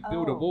 so we'd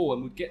build a wall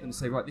and we'd get them to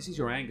say, right, this is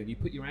your anger, and you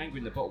put your anger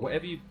in the bottle,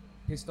 whatever you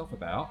pissed off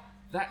about,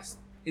 that's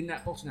in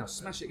that bottle now,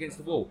 smash it against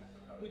the wall.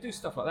 We do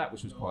stuff like that,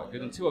 which was quite good,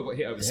 until I got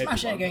hit over the head.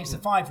 Smashing it with one. against a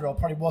 5-year-old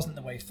probably wasn't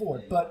the way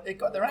forward, but it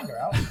got their anger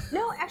out.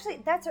 No,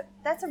 actually, that's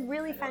a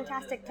really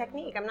fantastic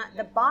technique. I'm not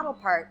the bottle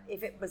part.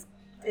 If it was,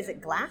 is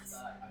it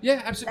glass?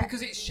 Yeah, absolutely,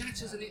 because it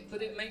shatters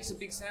but it makes a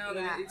big sound,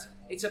 Yeah. and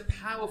it's a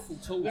powerful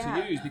tool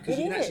Yeah, to use because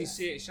it you can actually is.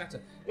 see it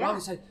shatter. Yeah. Rather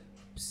than say,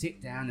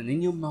 sit down and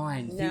in your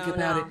mind think No,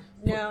 about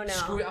no. it. No.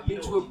 Screw it up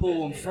into a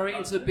ball and throw it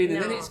into the bin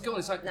and then No. it's gone.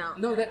 It's like, No.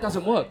 no, that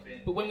doesn't work.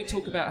 But when we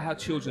talk about how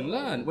children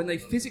learn, when they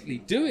physically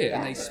do it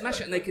and they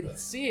smash it and they can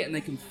see it and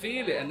they can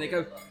feel it and they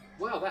go,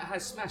 wow, that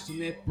has smashed, and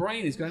their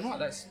brain is going, right,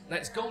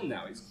 that's gone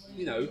now. It's,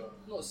 you know,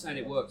 I'm not saying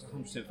it works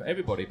 100% for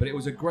everybody, but it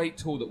was a great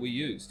tool that we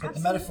used. But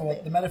the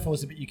metaphor is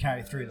the bit you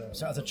carry through, though.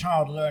 So as a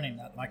child learning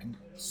that, I can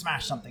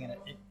smash something and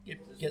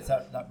it gets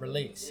that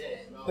release.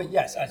 But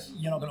yes,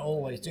 you're not going to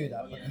always do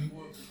that. But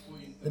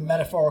the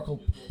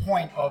metaphorical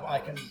point of I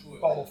can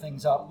bottle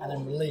things up and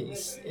then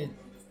release,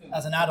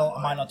 as an adult,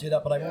 I might not do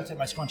that, but I will take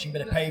my scrunching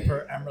bit of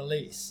paper and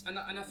release. And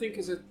I think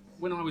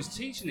when I was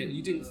teaching it,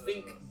 you didn't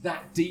think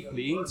that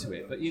deeply into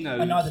it, but you know.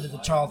 And neither did the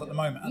child at the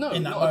moment. No,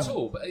 in that not moment. at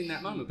all. But in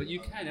that moment, but you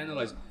can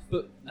analyse.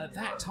 But at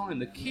that time,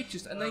 the kid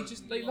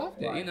they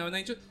loved it, you know, and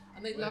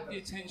they loved the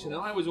attention.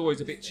 And I was always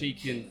a bit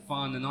cheeky and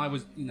fun, and I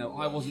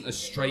wasn't as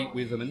straight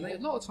with them. And a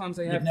lot of times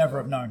they You'd have. never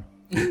have known.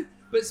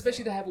 But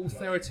especially they have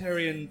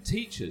authoritarian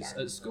teachers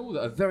at school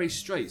that are very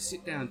straight.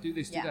 Sit down, do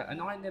this, do that,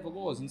 and I never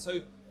was. And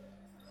so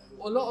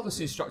a lot of us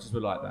instructors were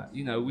like that.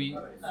 You know, we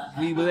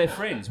were their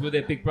friends, we were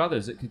their big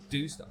brothers that could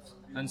do stuff.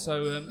 And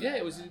so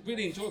it was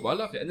really enjoyable. I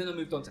loved it. And then I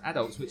moved on to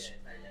adults, which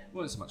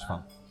wasn't so much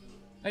fun.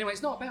 Anyway,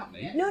 it's not about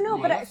me. No,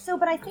 but I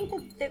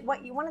think that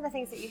one of the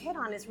things that you hit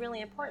on is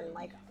really important.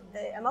 Like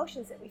the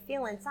emotions that we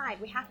feel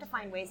inside, we have to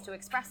find ways to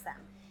express them.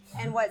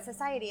 And what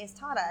society has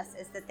taught us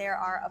is that there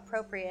are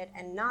appropriate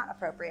and not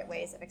appropriate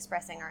ways of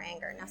expressing our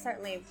anger. Now,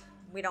 certainly,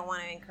 we don't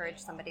want to encourage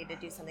somebody to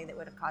do something that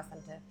would have caused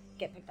them to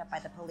get picked up by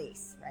the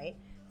police, right?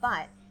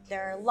 But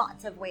there are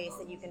lots of ways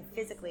that you can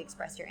physically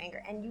express your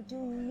anger, and you do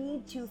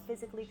need to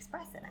physically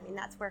express it. I mean,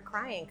 that's where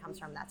crying comes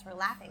from. That's where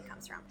laughing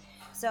comes from.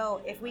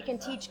 So if we can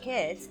teach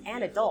kids,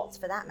 and adults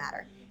for that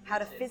matter, how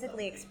to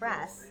physically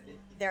express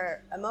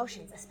their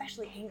emotions,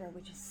 especially anger,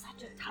 which is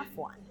such a tough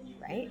one,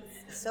 right?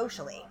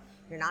 Socially.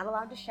 You're not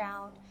allowed to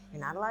shout.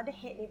 You're not allowed to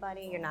hit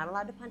anybody. You're not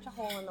allowed to punch a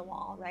hole in the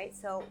wall, right?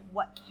 So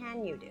what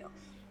can you do?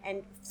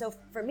 And so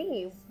for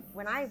me,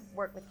 when I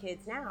work with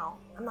kids now,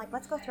 I'm like,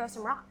 let's go throw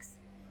some rocks.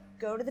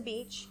 Go to the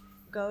beach,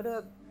 go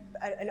to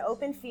an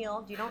open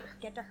field. You don't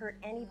get to hurt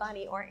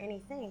anybody or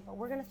anything, but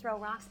we're going to throw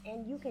rocks,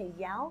 and you can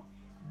yell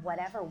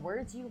whatever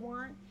words you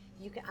want.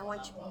 I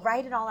want you to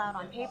write it all out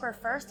on paper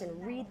first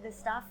and read the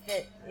stuff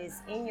that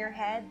is in your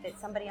head that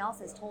somebody else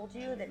has told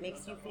you that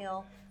makes you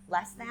feel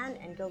less than,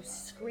 and go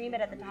scream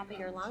it at the top of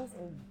your lungs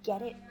and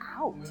get it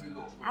out.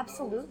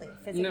 Absolutely.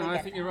 Physically. No, I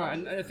think you're right.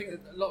 And I think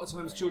that a lot of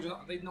times children,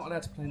 they're not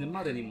allowed to play in the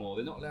mud anymore.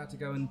 They're not allowed to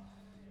go and,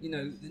 you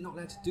know, they're not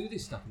allowed to do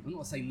this stuff. I'm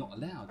not saying not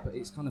allowed, but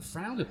it's kind of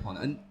frowned upon.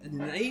 And in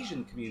the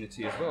Asian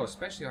community as well,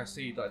 especially I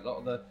see like a lot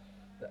of the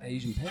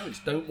Asian parents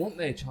don't want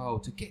their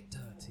child to get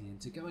dirty and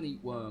to go and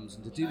eat worms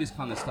and to do this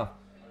kind of stuff.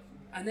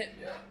 And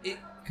it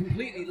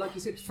completely, like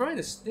you said, throwing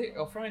a stick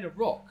or throwing a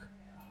rock,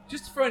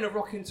 just throwing a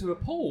rock into a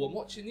pool and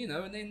watching, you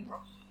know, and then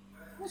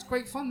what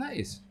great fun that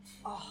is.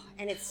 Oh,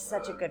 and it's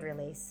such a good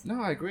release.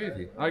 No, I agree with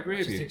you.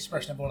 It's just the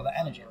expression of all of that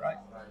energy, right?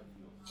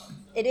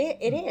 It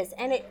is,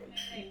 and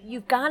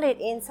you've got it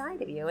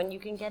inside of you, and you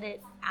can get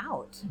it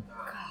out.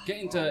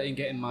 Getting dirty and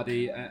getting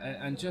muddy,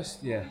 and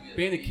just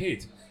being a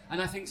kid.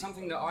 And I think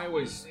something that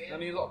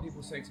a lot of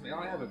people say to me,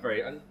 I have a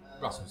very, and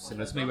Russell's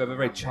similar to me, we have a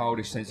very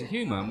childish sense of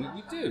humour, and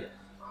we do.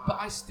 But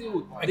I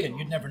still... Again,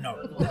 you'd never know.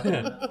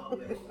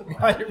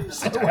 I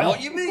don't know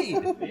what you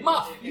mean.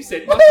 Muff. You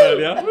said muff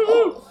earlier.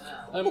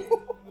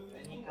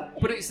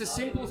 But it's the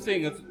simple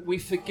thing of we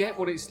forget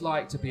what it's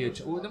like to be a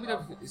child.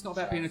 It's not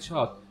about being a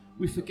child.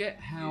 We forget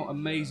how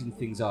amazing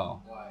things are.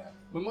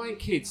 When my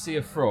kids see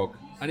a frog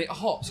and it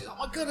hops, it's like,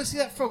 oh my God, I see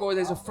that frog. Or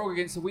there's a frog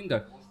against the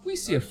window. We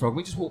see a frog,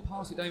 we just walk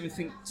past it, don't even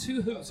think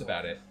two hoots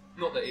about it.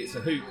 Not that it's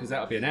a hoot, because that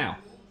would be an owl.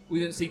 We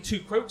don't see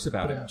two croaks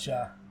about it.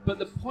 But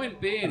the point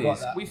being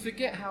is, we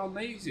forget how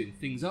amazing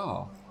things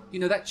are. You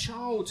know, that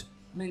child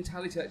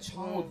mentality, that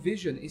child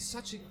vision is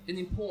such an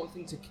important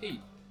thing to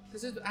keep.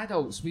 Because as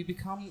adults, we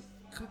become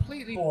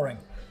completely... boring.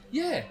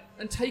 Yeah,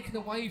 and taken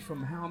away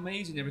from how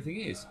amazing everything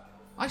is.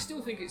 I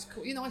still think it's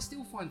cool. You know, I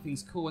still find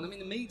things cool. And I'm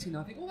in a meeting,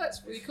 I think, oh,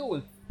 that's really cool.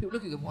 And people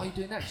look at me, why are you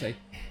doing that, Jay?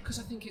 Because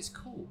I think it's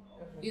cool.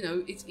 You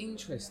know, it's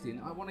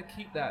interesting. I want to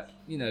keep that,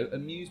 you know,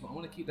 amusement. I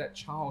want to keep that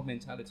child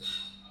mentality.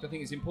 I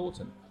think it's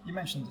important. You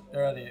mentioned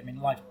earlier, I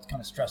mean, life's kind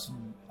of stressful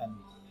and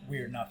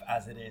weird enough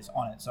as it is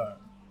on its own,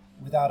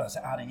 without us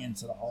adding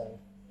into the whole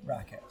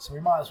racket. So we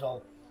might as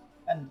well,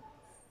 and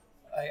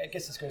I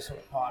guess this goes sort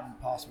of part and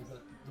parcel with the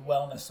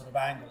wellness sort of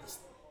angle.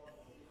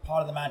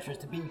 Part of the mantra is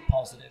to be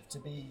positive,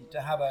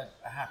 to have a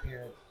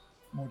happier,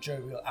 more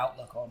jovial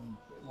outlook on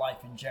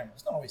life in general.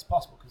 It's not always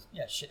possible because,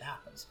 shit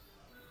happens.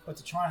 But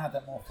to try and have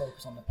that more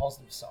focus on the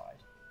positive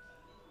side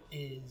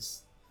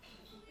is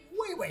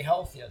way, way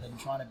healthier than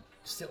trying to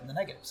sit on the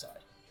negative side.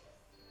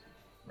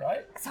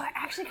 Right? So I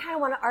actually kind of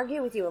want to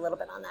argue with you a little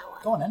bit on that one.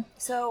 Go on then.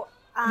 So,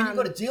 I mean, you've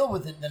got to deal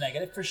with the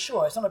negative for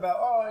sure. It's not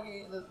about,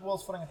 the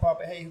world's falling apart,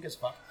 but hey, who gives a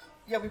fuck?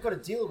 Yeah, we've got to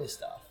deal with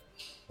stuff.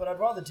 But I'd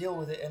rather deal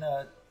with it in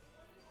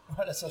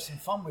let's have some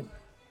fun with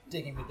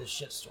digging with this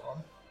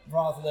shitstorm,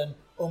 rather than,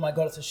 oh my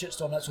God, it's a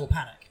shitstorm, let's all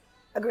panic.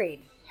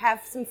 Agreed.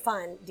 Have some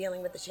fun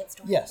dealing with the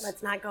shitstorm. Yes.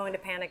 Let's not go into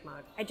panic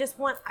mode.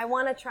 I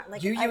want to try.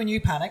 Like You and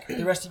you panic.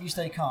 The rest of you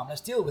stay calm.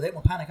 Let's deal with it.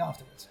 We'll panic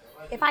afterwards.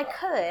 If I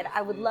could,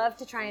 I would love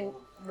to try and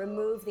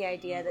remove the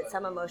idea that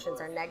some emotions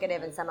are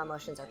negative and some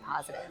emotions are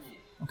positive.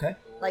 Okay.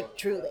 Like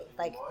truly,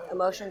 like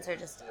emotions are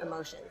just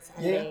emotions,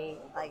 and they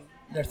like.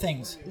 They're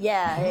things.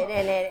 Yeah,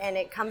 and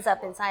it comes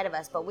up inside of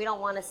us, but we don't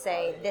want to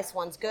say this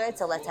one's good,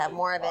 so let's have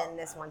more of it, and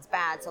this one's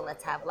bad, so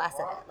let's have less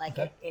of it. Like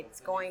it's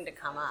going to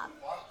come up,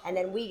 and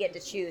then we get to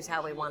choose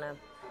how we want to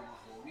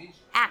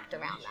act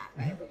around that.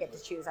 Right? We get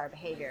to choose our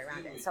behavior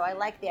around it. So I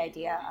like the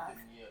idea of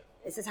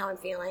this is how I'm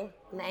feeling.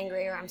 I'm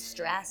angry or I'm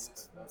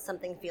stressed.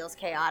 Something feels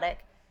chaotic.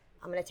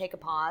 I'm going to take a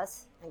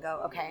pause and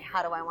go, okay,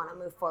 how do I want to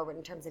move forward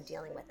in terms of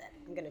dealing with it?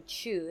 I'm going to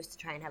choose to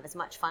try and have as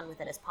much fun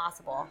with it as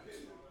possible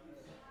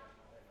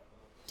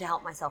to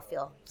help myself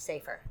feel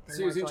safer.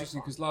 So it was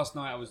interesting because last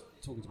night I was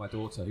talking to my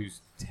daughter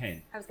who's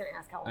 10. I was going to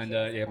ask how old And she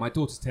is. yeah, my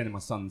daughter's 10 and my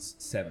son's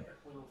 7.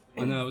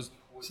 And I was,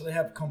 So they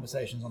have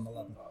conversations on the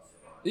level.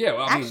 yeah,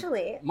 well, I mean,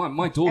 Actually,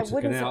 my daughter it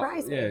wouldn't can out.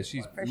 surprise me, Yeah,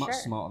 she's for much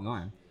sure. smarter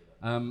than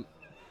I am.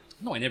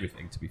 Not in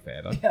everything, to be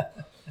fair, though.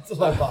 It's a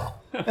low bar.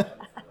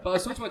 But I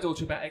was talking to my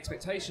daughter about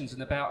expectations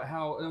and about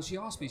how, and she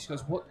asked me, she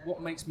goes,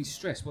 what makes me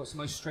stressed? What's the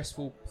most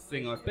stressful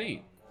thing I've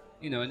been?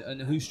 You know,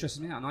 and who stresses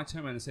me out? And I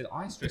turned around and said,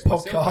 I stress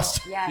myself out.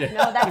 Podcast. Yeah,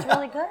 no, that's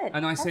really good.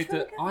 And I That's said really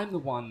that good. I'm the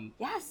one,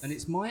 Yes. and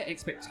it's my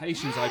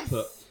expectations I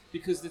put,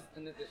 because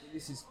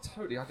this is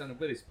totally, I don't know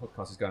where this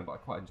podcast is going, but I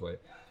quite enjoy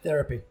it.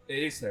 Therapy.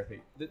 It is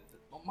therapy.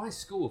 My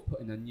school have put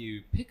in a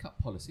new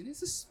pickup policy, and it's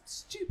the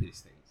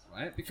stupidest thing,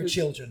 right? For Because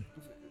children.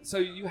 so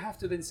you have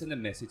to then send a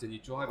message, and you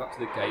drive up to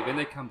the gate, then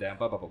they come down,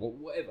 blah blah blah,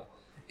 whatever.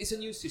 It's a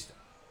new system,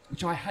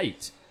 which I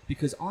hate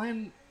because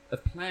I've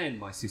planned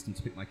my system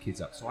to pick my kids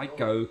up. So I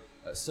go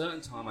at a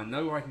certain time. I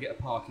know where I can get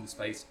a parking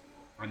space.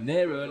 I'm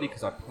there early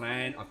because I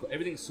plan. I've got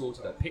everything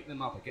sorted. I pick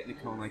them up. I get in the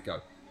car and I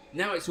go.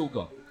 Now it's all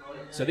gone.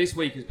 So this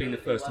week has been the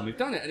first time we've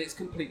done it, and it's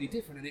completely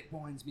different, and it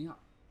winds me up.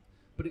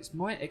 But it's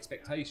my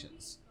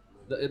expectations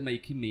that are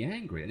making me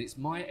angry, and it's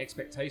my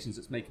expectations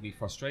that's making me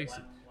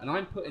frustrated. And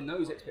I'm putting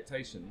those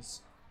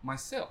expectations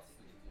myself.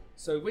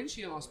 So when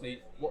she asked me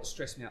what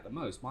stressed me out the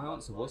most, my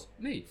answer was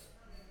me.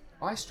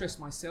 I stress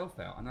myself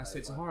out, and I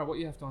said, Sahara, what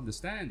you have to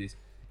understand is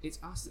it's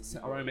us that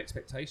set our own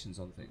expectations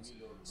on things.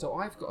 So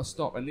I've got to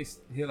stop, and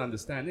he'll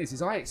understand this,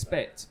 is I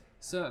expect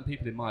certain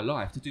people in my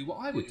life to do what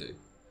I would do,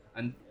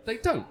 and they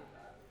don't.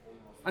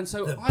 And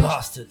so The I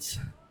bastards.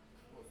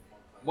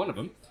 one of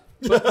them,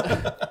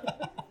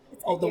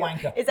 Oh, the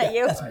wanker. Is that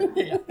you? That's me.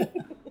 Yeah.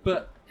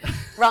 but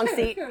Wrong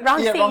seat.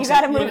 Wrong Yeah, seat. wrong You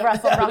got to seat. move, Yeah.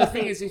 Russell. But Wrong the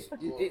thing seat.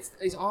 is,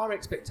 it's our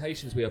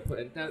expectations we are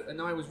putting. Now,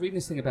 and I was reading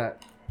this thing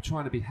about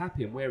trying to be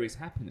happy and where is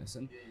happiness,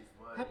 and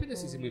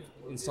happiness is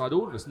inside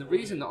all of us. And the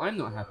reason that I'm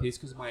not happy is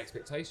because of my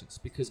expectations.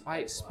 Because I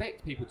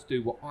expect people to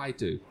do what I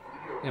do.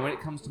 You know, when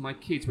it comes to my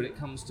kids, when it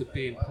comes to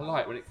being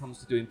polite, when it comes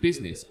to doing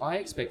business, I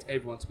expect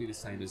everyone to be the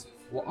same as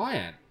what I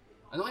am,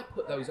 and I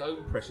put those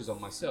own pressures on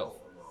myself.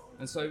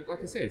 And so,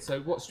 like I said, so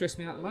what stressed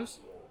me out the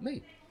most?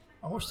 Me.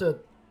 I watched an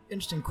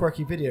interesting,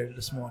 quirky video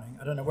this morning.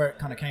 I don't know where it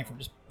kind of came from.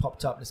 Just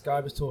popped up. This guy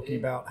was talking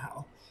about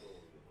how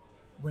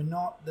we're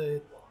not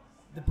the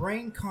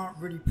brain can't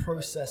really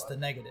process the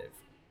negative.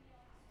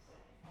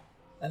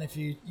 And if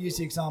you use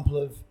the example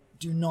of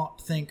do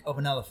not think of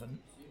an elephant,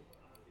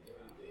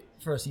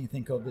 first thing you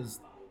think of is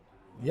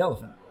the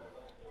elephant.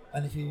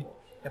 And if you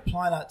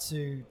apply that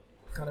to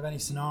kind of any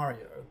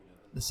scenario,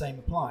 the same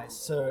applies.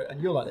 So,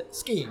 and you're like it,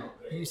 skiing.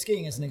 Use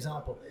skiing as an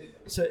example.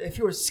 So if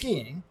you're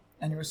skiing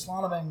and you're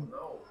slaloming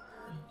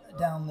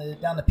down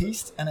the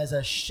piste and there's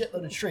a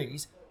shitload of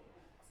trees,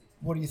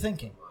 what are you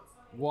thinking?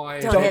 Why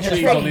Don't hit are the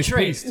trees on tree. this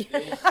Tree.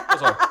 piece? Oh,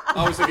 sorry,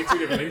 I was thinking two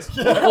different things.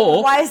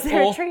 Or, Why is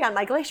there or- a tree on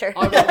my glacier?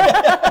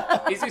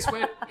 Is this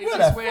where? Is Where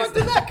this the where? fuck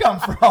did that come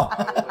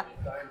from?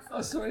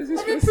 Oh, sorry, is this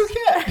I'm in where?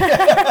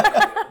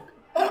 Phuket.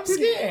 I'm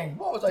skiing.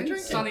 What was I Didn't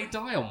drinking? Sunny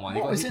die on one?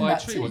 He What got was hit in by a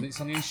that tree, tea? wasn't it?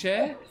 Sunny and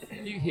Cher?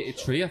 You hit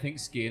a tree, I think,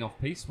 skiing off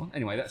piste one.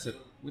 Anyway, let's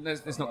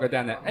not go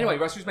down there. Anyway,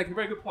 Russ was making a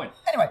very good point.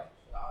 Anyway,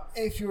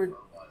 if you're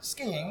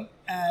skiing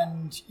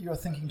and you're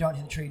thinking, don't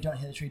hit a tree, don't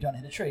hit a tree, don't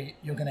hit a tree,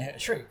 you're going to hit a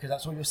tree because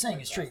that's all you're seeing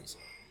is trees.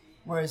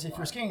 Whereas if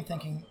you're skiing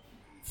thinking,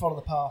 follow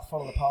the path,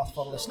 follow the path,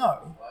 follow the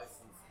snow,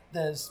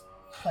 there's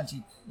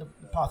plenty, the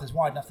path is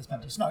wide enough, there's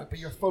plenty of snow, but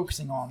you're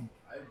focusing on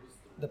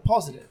the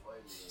positive.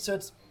 So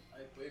it's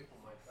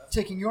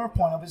taking your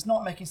point of it's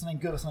not making something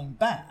good or something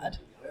bad.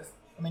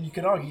 I mean, you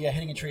could argue, yeah,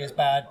 hitting a tree is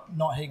bad,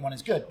 not hitting one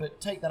is good, but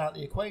take that out of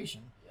the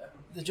equation.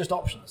 They're just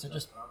options, they're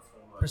just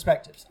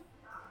perspectives.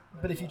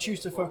 But if you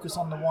choose to focus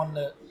on the one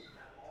that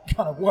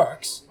kind of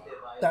works,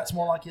 that's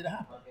more likely to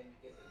happen.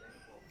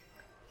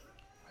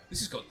 This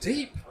has got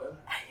deep.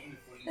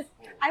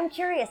 I'm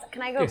curious.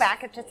 Can I go Yes.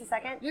 back just a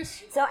second?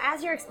 Yes. So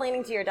as you're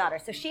explaining to your daughter,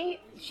 so she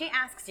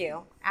asks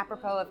you,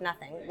 apropos of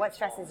nothing, what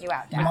stresses you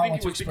out, You Dad? might I think want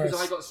it to was because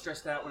express- I got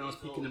stressed out when I was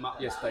picking them up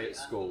yesterday at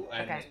school,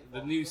 and Okay.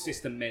 the new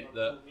system meant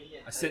that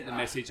I sent the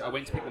message. I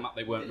went to pick them up.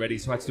 They weren't ready,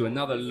 so I had to do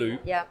another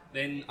loop. Yep.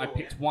 Then I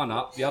picked one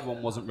up. The other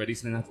one wasn't ready,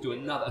 so then I had to do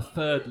a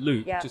third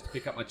loop Yep. just to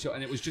pick up my child.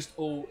 And it was just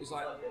it's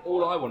like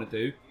all I want to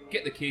do: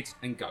 get the kids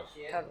and go.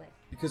 Totally.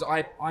 Because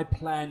I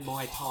plan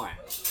my time.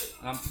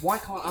 Why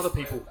can't other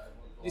people?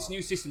 This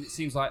new system, it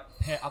seems like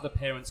other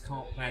parents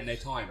can't plan their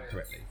time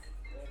correctly.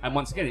 And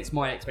once again, it's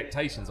my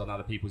expectations on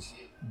other people's.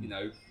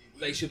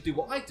 They should do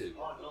what I do.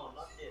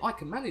 I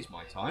can manage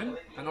my time,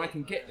 and I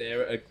can get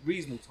there at a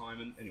reasonable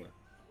time. And anyway.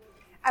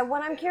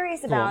 What I'm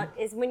curious about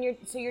is when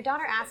your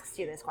daughter asks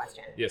you this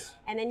question. Yes.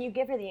 And then you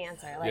give her the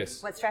answer. Like,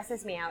 Yes. what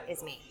stresses me out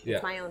is me. Yeah.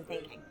 It's my own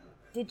thinking.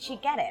 Did she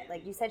get it?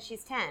 Like you said,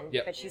 she's 10,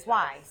 Yeah. but she's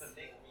wise.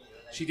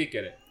 She did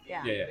get it.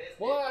 Yeah. Yeah.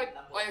 Well,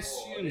 I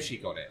assume she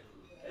got it.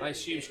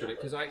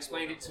 Because I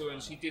explained it to her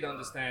and she did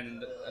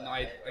understand. And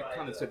I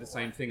kind of said the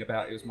same thing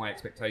about it was my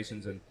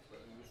expectations. And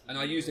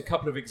I used a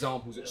couple of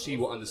examples that she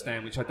will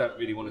understand, which I don't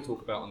really want to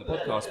talk about on the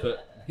podcast,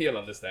 but he'll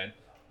understand.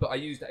 But I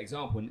used that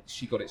example and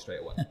she got it straight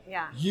away.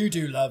 Yeah. You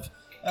do, love.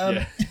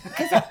 Yeah.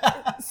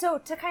 So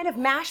to kind of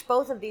mash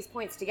both of these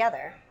points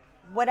together,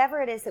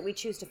 whatever it is that we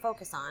choose to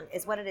focus on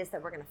is what it is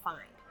that we're going to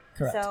find.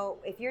 Correct. So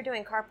if you're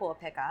doing carpool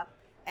pickup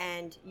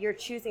and you're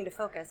choosing to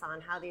focus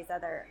on how these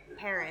other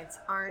parents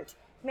aren't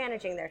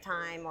managing their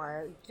time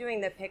or doing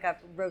the pickup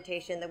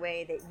rotation the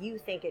way that you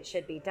think it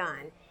should be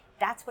done,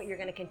 that's what you're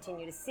going to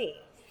continue to see.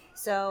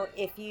 So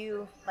if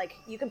you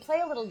can play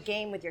a little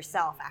game with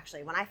yourself.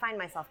 Actually, when I find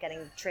myself getting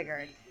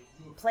triggered,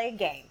 play a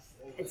game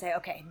and say,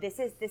 okay, this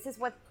is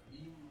what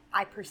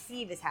I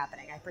perceive is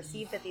happening. I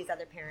perceive that these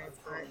other parents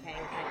aren't paying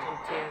attention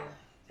to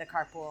the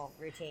carpool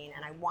routine,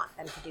 and I want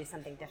them to do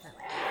something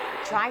differently.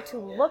 Try to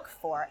look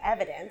for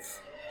evidence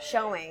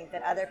showing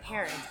that other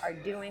parents are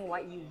doing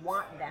what you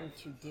want them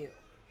to do.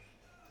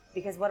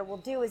 Because what it will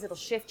do is it'll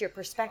shift your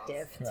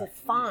perspective to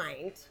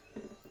find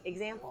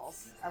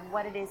examples of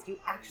what it is you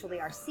actually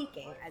are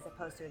seeking as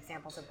opposed to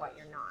examples of what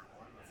you're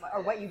not,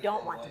 or what you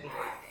don't want to be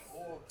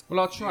finding. Well,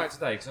 I'll try it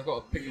today because I've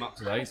got to pick them up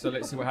today, so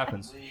let's see what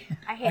happens.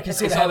 I I hate can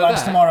see the, the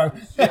headlines tomorrow.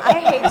 I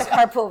hate the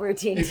carpool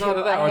routine It's too.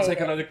 either that or I I hate take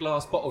it. a load of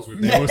glass bottles with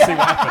me. We'll see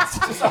what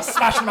happens. Start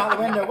smashing them out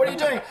the window. What are you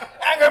doing?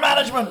 Anger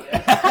management.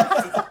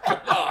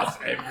 Glass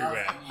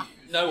everywhere.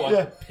 No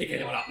one pick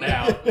anyone up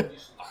now.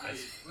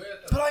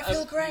 But I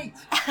feel great.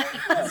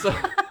 So,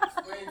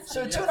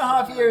 So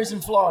 2.5 years in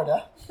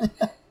Florida.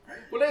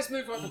 well, let's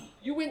move on.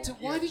 You went to.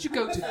 Why did you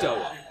go to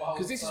Doha?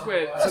 Because this is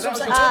where. So That's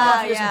what that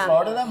I'm was saying. 2.5 years in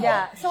Florida, then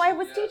yeah. what? So I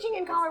was teaching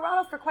in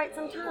Colorado for quite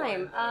some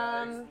time.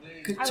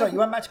 Sorry, you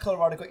went back to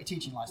Colorado, got your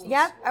teaching license.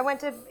 Yep, I went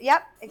to,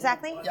 yep,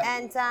 exactly. Yep.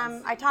 And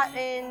I taught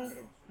in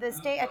the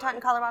state, I taught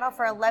in Colorado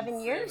for 11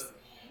 years.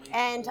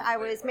 And I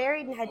was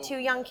married and had 2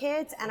 young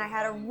kids. And I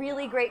had a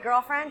really great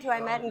girlfriend who I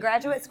met in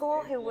graduate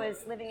school who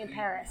was living in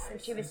Paris. And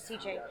she was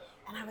teaching.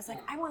 And I was like,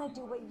 I want to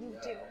do what you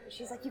do. And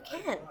she's like, you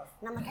can.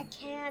 And I'm like, I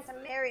can't.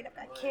 I'm married. I've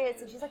got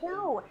kids. And she's like,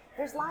 no,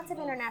 there's lots of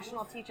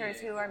international teachers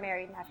who are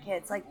married and have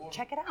kids. Like,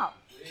 check it out.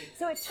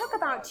 So it took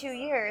about 2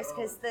 years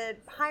because the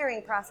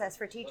hiring process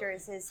for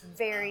teachers is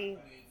very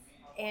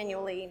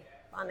annually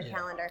on the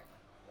calendar.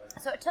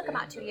 So it took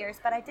about 2 years,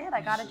 but I did.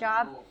 I got a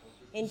job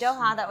in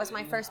Doha. That was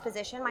my first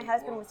position. My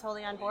husband was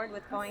totally on board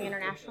with going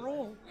internationally.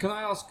 And Can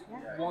I ask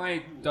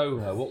why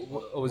Doha?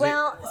 What was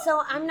well,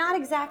 so I'm not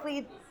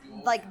exactly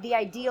like the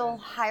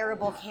ideal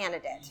hireable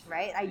candidate,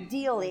 right?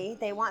 Ideally,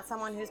 they want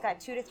someone who's got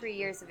 2 to 3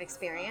 years of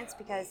experience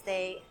because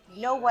they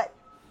know what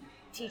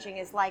teaching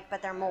is like,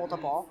 but they're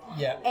moldable.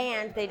 Yeah.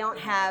 And they don't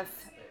have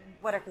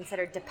what are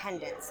considered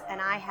dependents.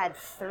 And I had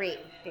 3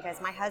 because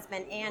my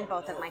husband and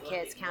both of my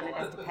kids counted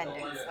as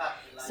dependents.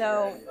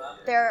 So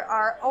there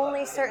are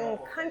only certain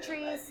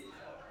countries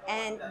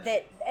and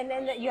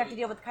then you have to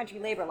deal with country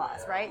labor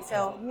laws, right?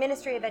 So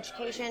Ministry of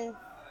Education,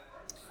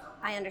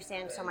 I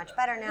understand so much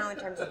better now in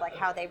terms of like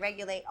how they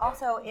regulate.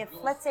 Also, if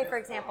let's say, for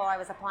example, I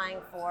was applying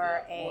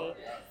for a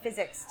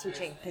physics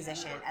teaching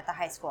position at the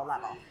high school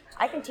level,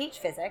 I can teach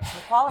physics,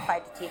 I'm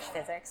qualified to teach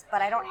physics,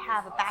 but I don't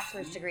have a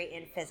bachelor's degree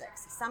in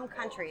physics. Some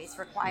countries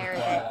require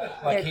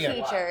that Like their here.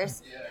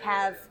 teachers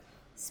have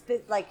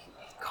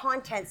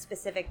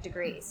content-specific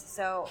degrees.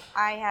 So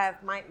I have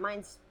my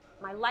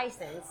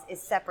license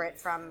is separate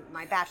from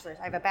my bachelor's.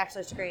 I have a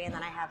bachelor's degree and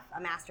then I have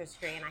a master's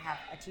degree and I have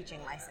a teaching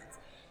license.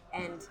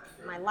 And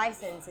my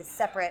license is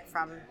separate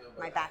from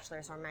my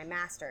bachelor's or my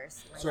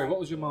master's. Sorry, what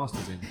was your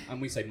master's in?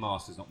 And we say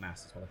masters, not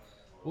masters.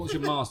 What was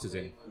your master's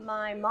in?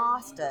 My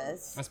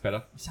master's. That's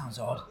better. Sounds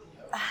odd.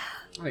 I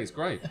think it's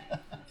great.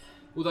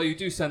 Although you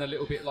do sound a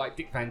little bit like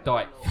Dick Van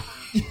Dyke.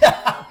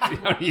 The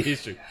only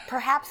issue.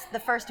 Perhaps the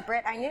first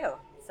Brit I knew.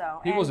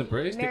 So He and wasn't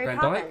British, Dick Mary Van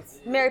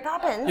Poppins. Mary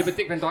Poppins. Yeah, but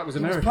Dick Van Dyke was He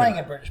was American. playing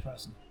a British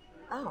person.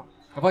 Oh.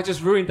 Have I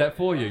just ruined that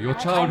for you? Your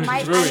childhood I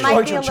is might, ruined. I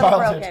might be a Your little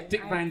childhood. broken.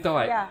 Dick Van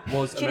Dyke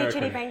was Chitty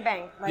American. Chitty Bang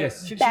Bang. Like,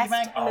 Yes. Chitty best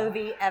Bang? Oh.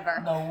 movie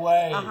ever. No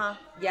way. Uh-huh.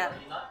 Yep.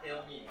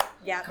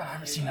 Yep. God, I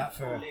haven't seen that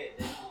for.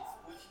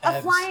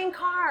 A flying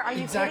car. Are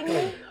you Exactly.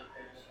 kidding me?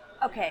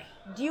 Okay.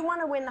 Do you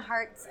want to win the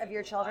hearts of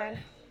your children?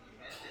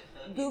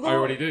 Google. I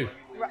already do.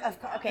 Okay.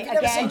 Have you never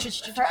Again. seen Chitty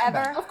Chitty Bang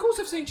Forever. Bang? Of course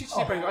I've seen Chitty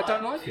Chitty Bang Bang. I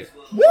don't like it.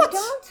 You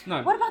don't?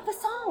 No. What about the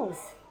songs?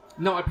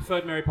 No, I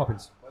preferred Mary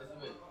Poppins.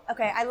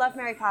 Okay, I love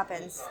Mary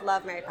Poppins.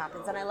 Love Mary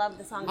Poppins, and I love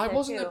the songs I there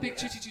wasn't too. a big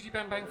Chitty Chitty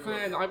Bang Bang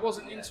fan. I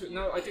wasn't into it.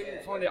 No, I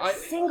didn't find it.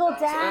 Single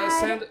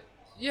Dad.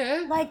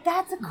 Yeah. Like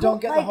that's a cool.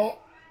 Don't get like, the whole.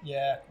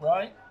 Yeah,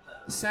 right?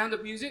 Sound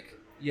of Music?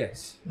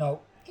 Yes.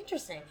 No.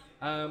 Interesting.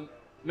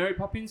 Mary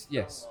Poppins?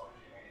 Yes.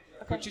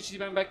 Okay. But Chitty Chitty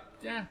Bang Bang?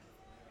 Yeah.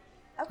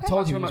 Okay.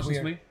 Told you Too it much was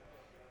to weird. me.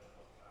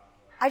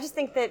 I just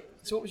think that.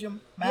 So what was your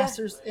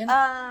master's in?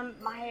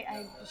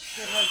 I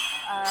should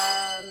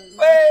have.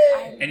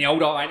 Hey! Any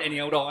old iron,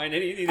 any old iron,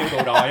 any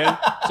old iron.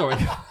 Sorry.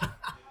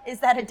 Is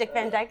that a Dick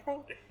Van Dyke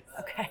thing?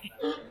 Okay.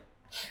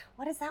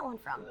 What is that one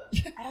from?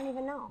 I don't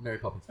even know. Mary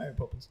Poppins. Mary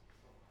Poppins.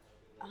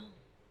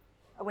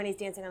 When he's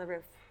dancing on the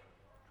roof.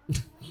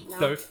 No,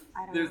 So,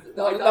 I don't there's-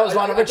 know. That was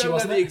Lionel I Richie, don't know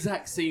wasn't the it?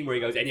 exact scene where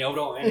he goes, any old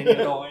iron,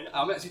 any old iron.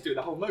 I'm actually doing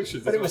the whole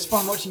motions. But as it was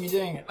well. fun watching you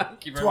doing it.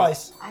 Thank you very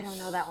Twice. I don't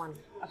know that one.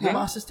 Your Okay.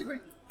 master's degree?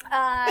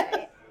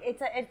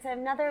 It's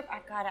another. Oh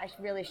God, I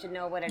really should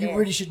know what it is. You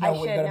really should know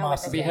what you got a know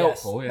master's this Be is.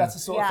 helpful, yeah. That's the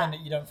sort of Yeah. thing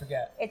that you don't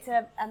forget. It's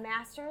a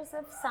master's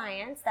of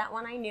science. That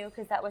one I knew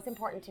because that was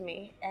important to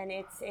me, and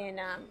it's in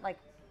like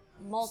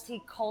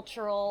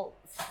multicultural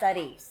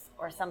studies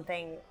or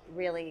something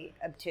really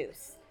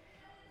obtuse.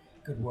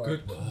 Good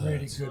word. Good word.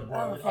 Really good word.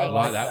 Oh, I thanks.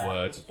 like that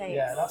word. Thanks.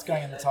 Yeah, that's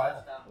going in the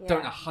title. Yeah.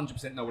 Don't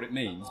 100% know what it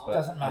means, but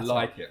Doesn't I matter.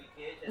 like it.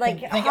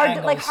 like think hard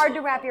to, like angles. hard to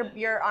wrap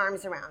your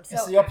arms around.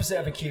 It's So, the opposite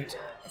of acute.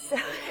 so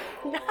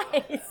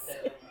nice.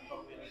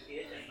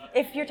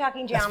 If you're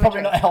talking That's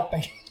probably geometry, not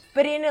helping.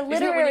 but in a Isn't it when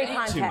literary you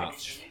eat too context,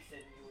 much?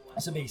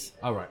 That's a beast.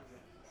 All right.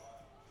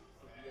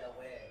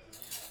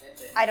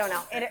 I don't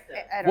know. I don't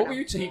What know. were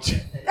you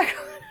teaching?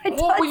 I What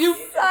taught were you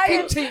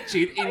science.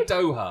 teaching in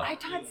Doha? I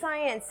taught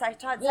science. I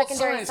taught What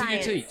secondary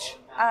science did you teach?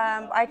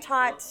 I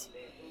taught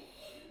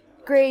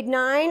grade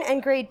 9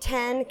 and grade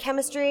 10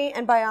 chemistry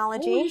and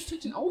biology. Oh, you was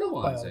teaching older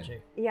ones then.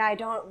 Biology. Yeah, I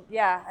don't.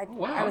 Yeah,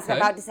 wow, I was okay.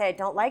 about to say I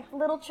don't like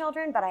little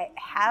children, but I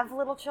have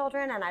little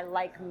children and I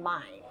like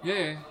mine.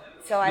 Yeah.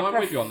 So No, I I'm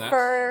with you on that.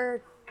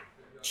 prefer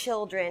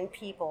children,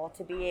 people,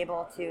 to be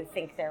able to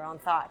think their own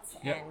thoughts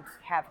Yep. and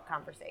have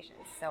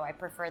conversations. So I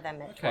prefer them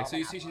at 12 Okay, so and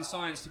you're up. teaching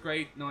science to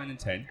grade 9 and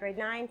 10. Grade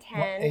 9, 10.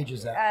 What age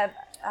is that?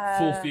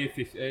 Fourth year,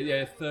 fifth,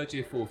 yeah, third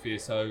year, fourth year,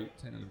 so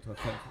 10, 11,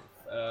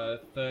 12,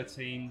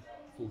 13,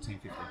 14,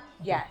 15.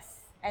 Yes.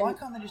 And Why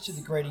can't they just do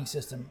the grading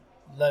system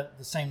the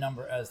same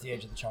number as the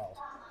age of the child?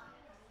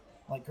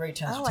 Like grade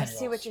 10 is Oh, for I 10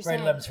 see what you're grade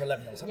saying. 11 is for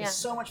 11 years old. Yeah. It's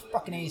so much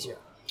fucking easier.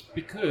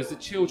 Because the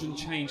children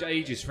change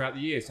ages throughout the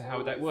year, so how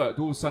would that work?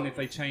 All of a sudden, if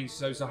they change,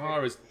 so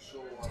Sahara's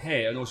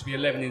 10, or she'll be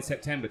 11 in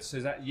September, so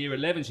is that year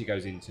 11 she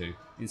goes into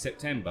in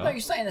September? No, you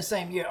stay in the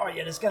same year. Oh,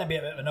 yeah, there's going to be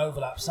a bit of an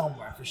overlap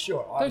somewhere for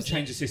sure. Don't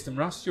change the system,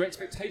 Russ. Your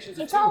expectations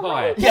are it's too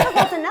already high.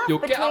 difficult enough You'll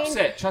between get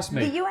upset, trust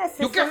me. the U.S.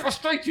 You'll system get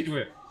frustrated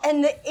with it.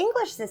 and the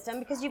English system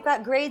because you've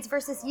got grades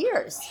versus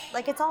years.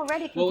 Like it's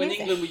already confusing. Well, in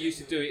England, we used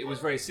to do it, it was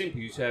very simple.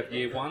 You used to have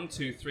year 1,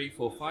 2, 3,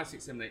 4, 5,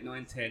 6, 7, 8,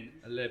 9, 10,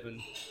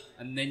 11,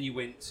 and then you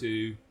went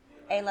to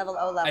A level,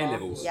 O level. A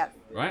levels. Yep.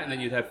 Right? And then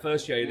you'd have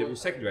first year A levels,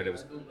 second year A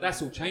levels.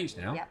 That's all changed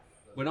now. Yep.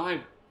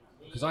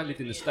 Because I lived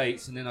in the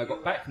States and then I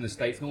got back from the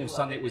States and all of a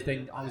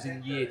sudden I was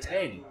in year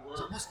 10.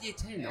 So what's year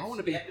 10? I want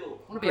to be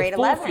Grade a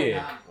fourth 11.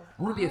 year.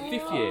 I want to be a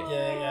fifth year.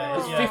 Yeah.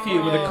 Because fifth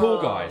year were the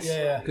cool guys.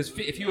 Yeah. Because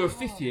if you were a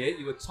fifth year,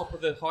 you were top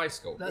of the high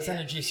school. That's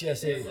under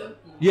GCSE.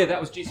 Yeah, that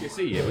was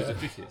GCSE year, was the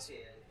fifth years.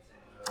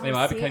 Anyway,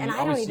 I See, became, and I I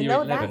don't was even year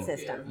know 11. that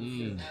system.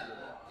 Mm.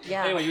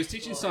 Yeah. Anyway, you was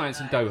teaching science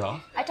in Doha.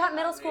 I taught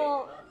middle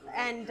school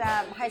and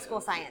high school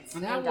science.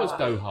 And how in was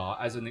Doha. Doha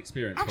as an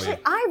experience Actually, for you?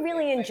 I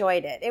really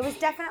enjoyed it. It was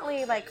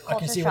definitely like I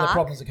culture can see where the shock.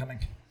 problems are coming.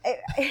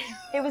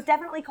 It was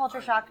definitely culture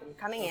shock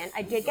coming in.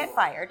 I did get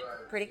fired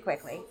pretty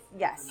quickly.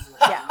 Yes.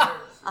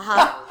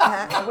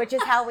 Yeah. Which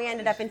is how we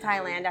ended up in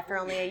Thailand after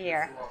only a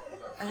year.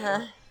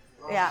 Yeah.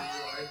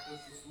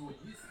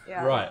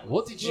 Yeah. Right,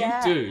 what did you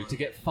Yeah. do to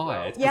get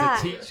fired Yeah. as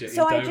a teacher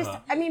So in I Doha? just,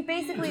 I mean,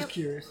 basically, Just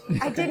curious.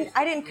 I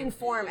didn't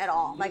conform at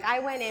all. Like I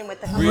went in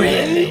with the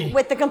Really?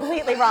 with the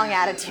completely wrong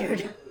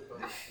attitude.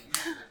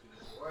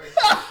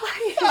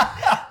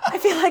 I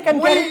feel like I'm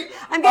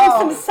getting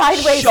some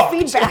sideways shocked.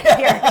 feedback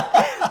here.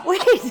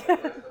 Wait,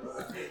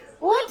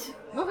 what?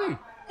 Nothing.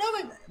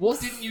 No, What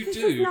didn't you This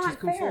do is to not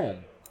conform?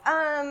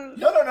 fair.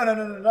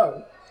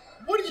 no.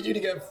 What did you do to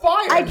get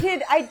fired?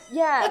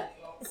 Yeah.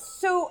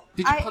 So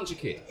Did you punch a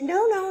kid?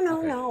 No.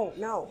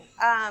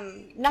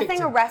 Nothing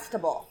him.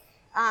 arrestable.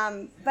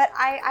 But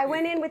I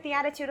went in with the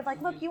attitude of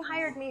like, look, you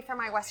hired me for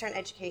my Western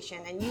education,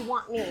 and you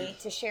want me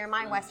to share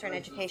my Western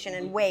education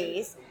and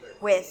ways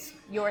with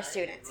your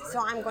students.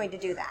 So I'm going to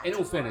do that. In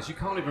all fairness, you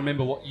can't even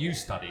remember what you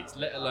studied,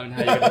 let alone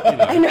how you're going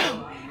to, I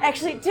know.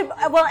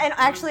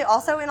 Actually,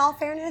 also in all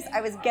fairness,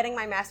 I was getting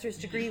my master's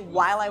degree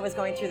while I was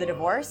going through the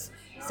divorce.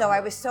 So I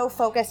was so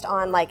focused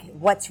on like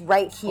what's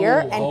right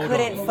here Oh, hold and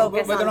couldn't on.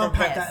 focus We're on going to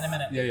the unpack this. that in a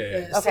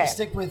minute. Yeah. Okay.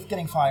 Stick with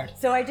getting fired.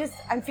 So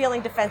I'm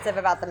feeling defensive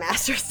about the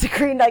master's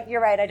degree. Like,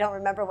 you're right, I don't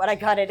remember what I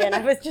got it in. I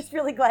was just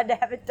really glad to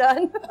have it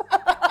done.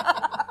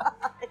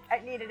 I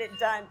needed it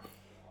done.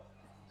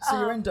 So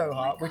you're in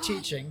Doha. We're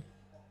teaching.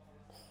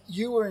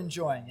 You were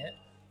enjoying it.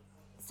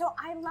 So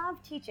I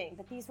love teaching,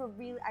 but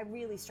I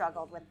really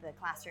struggled with the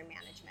classroom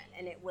management,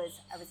 and I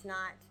was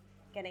not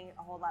getting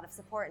a whole lot of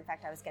support. In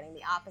fact, I was getting the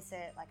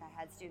opposite. Like, I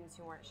had students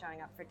who weren't showing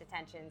up for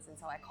detentions, and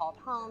so I called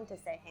home to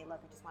say, hey, look,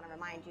 I just want to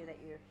remind you that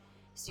your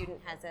student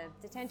has a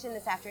detention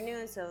this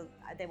afternoon, so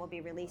they will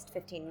be released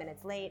 15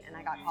 minutes late. And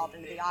I got called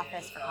into the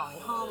office for calling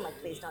home, like,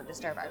 please don't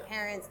disturb our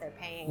parents, they're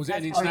paying. Was it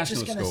an I was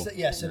international just gonna school?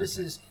 say, so this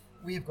is,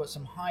 we've got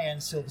some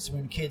high-end Silver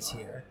Spoon kids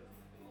here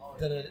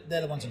they're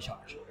the ones in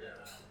charge.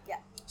 Yeah,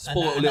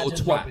 Sport And that little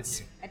didn't work with twats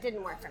you. it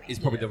didn't work for me. is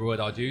probably the word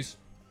I'd use.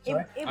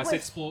 Sorry? It I was,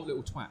 said sport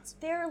little twats.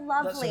 they're That's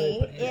lovely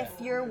what they put, yeah.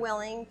 if you're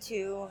willing to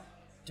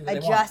Do what they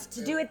want. adjust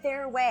to do it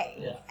their way,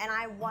 Yeah. and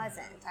I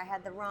wasn't. I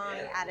had the wrong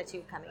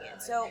attitude coming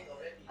in. So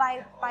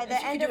by the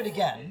If you end could of do it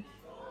again,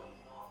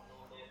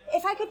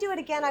 if I could do it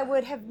again, I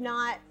would have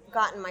not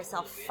gotten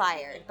myself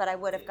fired, but I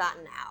would have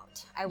gotten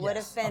out. I would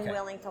Yes, have been okay.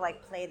 willing to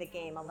like play the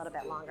game a little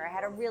bit longer. I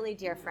had a really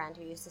dear friend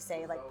who used to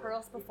say, like,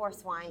 pearls before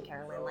swine,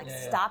 Carolyn. Like,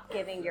 Yeah. stop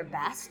giving your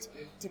best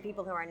to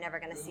people who are never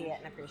going to see it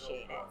and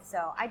appreciate it.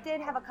 So I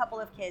did have a couple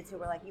of kids who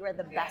were like, you are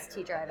the best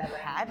teacher I've ever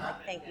had.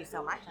 Like, thank you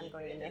so much. I'm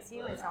going to miss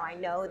you. And so I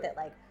know that,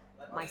 like,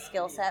 my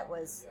skill set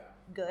was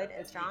good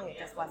and strong. It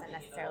just wasn't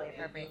necessarily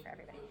appropriate for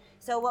everybody.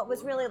 So what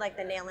was really like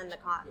the nail in the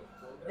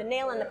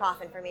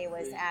coffin for me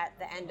was at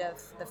the end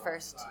of the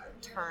first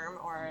term,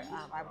 or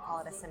I would call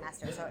it a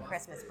semester, so at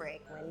Christmas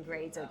break when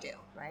grades are due,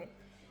 right?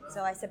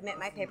 So I submit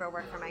my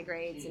paperwork for my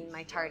grades and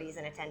my tardies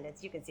and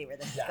attendance. You can see where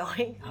this Yeah, is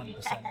going.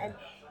 100%, yeah.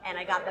 And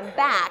I got them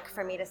back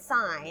for me to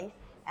sign,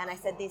 and I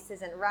said, this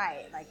isn't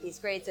right. Like, these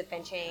grades have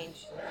been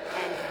changed.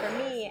 And for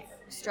me,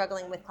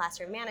 struggling with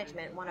classroom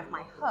management, one of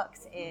my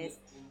hooks is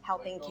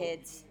helping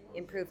kids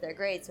improve their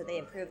grades so they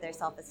improve their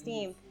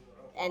self-esteem,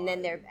 and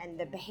then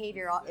the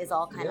behavior is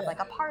all kind of Yeah. like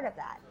a part of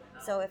that.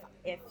 So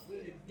if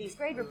these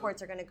grade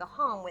reports are going to go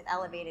home with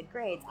elevated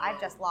grades, I've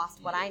just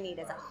lost what I need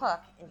as a hook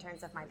in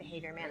terms of my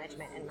behavior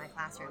management in my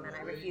classroom, and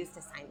I refuse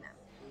to sign them.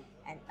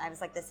 And I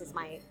was like, this is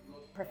my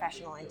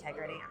professional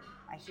integrity.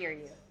 I hear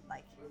you.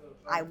 Like,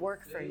 I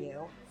work for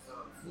you.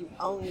 You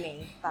own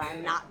me, but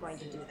I'm not going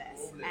to do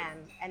this.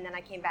 And then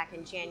I came back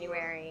in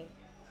January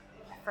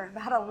for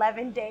about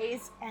 11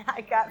 days, and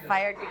I got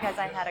fired because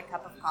I had a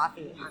cup of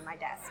coffee on my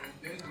desk.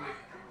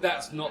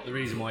 That's not the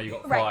reason why you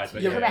got Right. fired.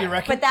 But You- yeah. you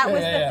reckon? But that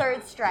was Yeah, the yeah.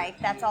 third strike.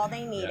 That's all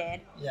they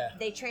needed. Yeah.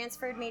 They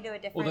transferred me to a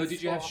different Although,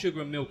 did you have school.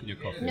 sugar and milk in your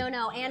coffee? No,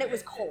 and it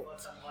was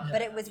cold.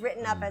 But it was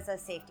written up as a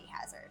safety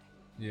hazard.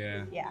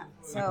 Yeah. Yeah.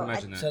 I So can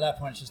imagine so that. at that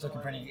point, she's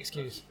looking for any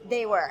excuse.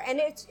 they were, and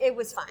it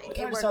was fine. Can I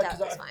It worked decide, out 'cause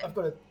just fine. I've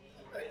got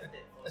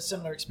a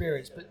similar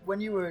experience, but when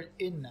you were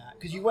in that,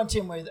 because you went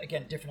in with,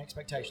 again, different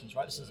expectations,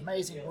 right? This is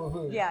amazing,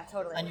 woohoo. Yeah,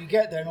 totally. And you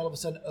get there and all of a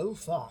sudden, oh,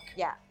 fuck.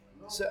 Yeah.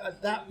 So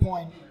at that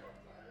point,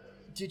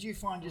 did you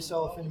find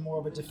yourself in more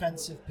of a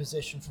defensive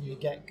position from the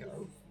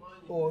get-go,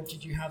 or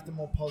did you have the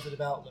more positive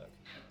outlook?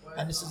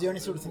 And this is the only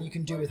sort of thing you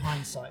can do with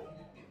hindsight.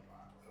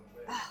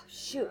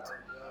 Shoot.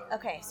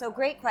 Okay, so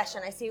great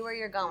question. I see where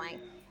you're going.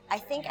 I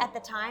think at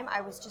the time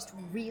I was just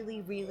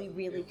really, really,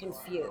 really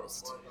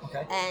confused.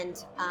 Okay.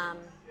 And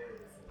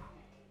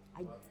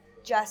I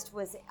just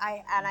was.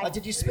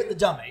 Did you split the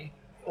dummy,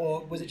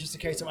 or was it just a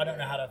case of I don't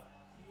know how to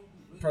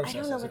process I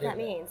don't know this or what deal that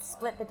with it? means.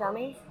 Split the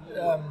dummy?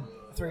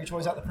 Throw your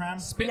toys out the pram?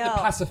 Spit No.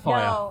 the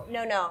pacifier. No.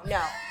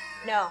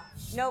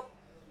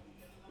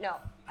 You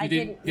I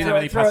didn't didn't. have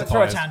any Throw a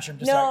pacifiers. tantrum.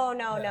 Just No, like,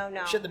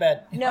 no. Shit the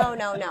bed. No.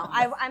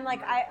 I'm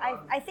like,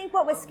 I think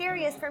what was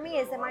scariest for me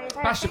is that my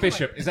entire Bash the family-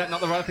 bishop. Is that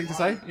not the right thing to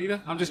say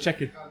either? I'm just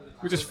checking.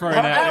 We're just throwing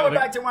Now out. we're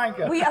back to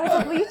wanker. I was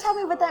like, will you tell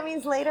me what that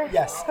means later?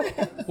 Yes.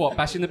 What,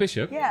 bashing the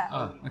bishop? Yeah.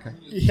 Oh, okay.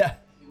 Yeah.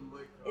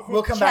 Is it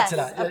We'll come back to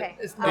chess? that. Okay.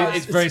 It's Oh. not-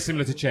 It's very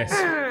similar to chess.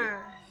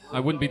 I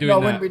wouldn't be doing No, I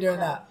that. wouldn't be doing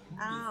that.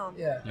 Oh.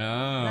 Yeah.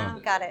 Oh. Oh,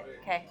 got it.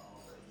 Okay.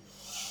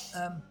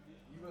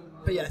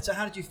 But yeah, so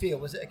how did you feel?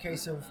 Was it a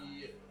case of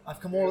I've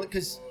come all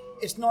because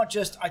it's not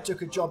just I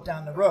took a job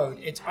down the road.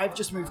 It's I've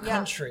just moved Yeah.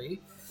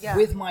 country Yeah.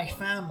 with my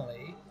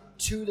family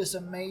to this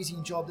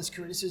amazing job, this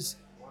career. This is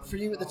for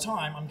you at the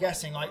time, I'm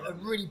guessing, like a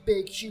really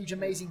big, huge,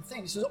 amazing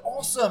thing. This is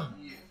awesome.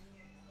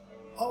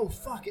 Oh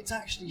fuck, it's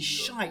actually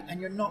shite and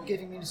you're not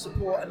giving me the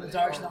support and the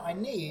direction that I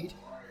need.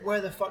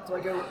 Where the fuck do I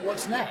go?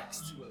 What's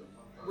next?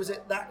 Was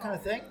it that kind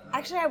of thing?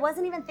 Actually, I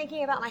wasn't even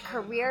thinking about my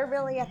career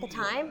really at the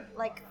time.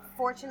 Like,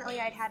 fortunately,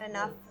 I'd had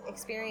enough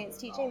experience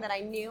teaching that I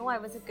knew I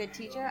was a good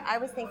teacher. I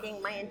was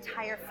thinking my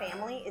entire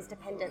family is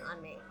dependent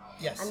on me.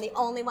 Yes. I'm the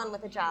only one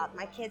with a job.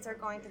 My kids are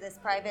going to this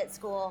private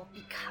school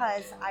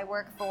because I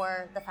work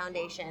for the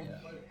foundation.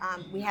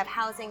 We have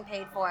housing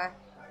paid for.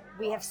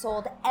 We have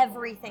sold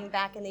everything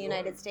back in the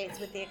United States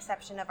with the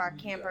exception of our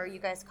camper. You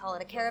guys call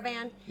it a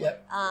caravan.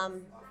 Yep.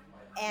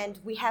 And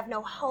we have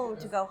no home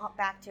to go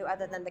back to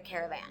other than the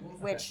caravan,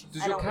 which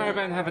Does I your don't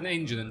caravan have an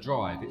engine and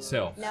drive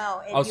itself?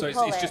 No, Oh, you so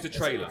pull it's it. just a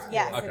trailer?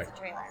 Yes, Okay. it's a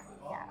trailer.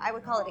 Yeah, I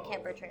would call it a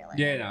camper trailer.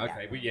 Yeah, no,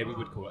 okay. We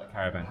would call it a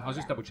caravan. I was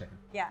just double checking.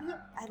 Yeah,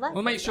 I love.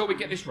 We'll make sure we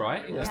get this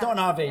right. It's not an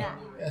RV.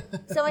 Yeah.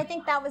 So I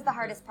think that was the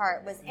hardest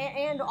part was,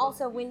 and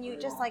also when you,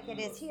 just like it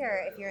is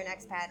here, if you're an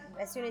expat,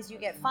 as soon as you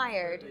get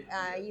fired,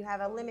 you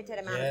have a limited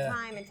amount of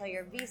time until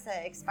your visa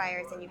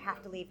expires and you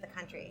have to leave the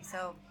country.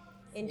 So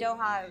in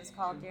Doha, it was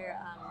called your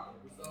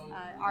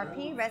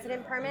RP,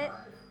 resident permit.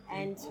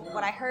 And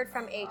what I heard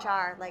from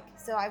HR,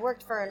 so I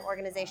worked for an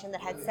organization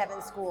that had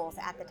 7 schools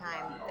at the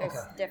time. There's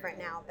different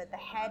now, but the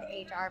head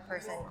HR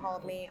person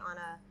called me on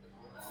a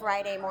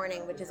Friday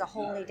morning, which is a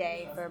holy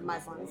day for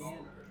Muslims.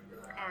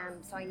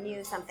 So I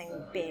knew something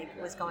big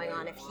was going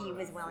on if he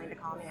was willing to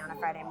call me on a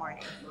Friday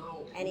morning.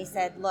 And he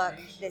said, look,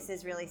 this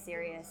is really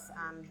serious.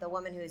 The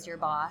woman who's your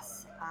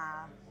boss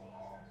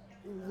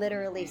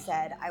literally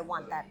said, I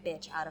want that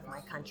bitch out of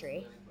my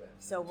country.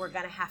 So we're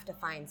going to have to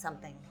find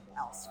something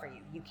else for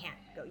you. You can't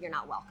go. You're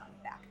not welcome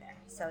back there.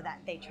 So that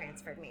they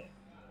transferred me.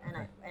 And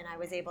I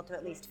was able to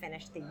at least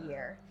finish the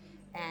year.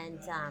 And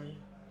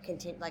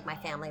continue, my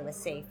family was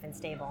safe and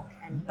stable.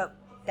 But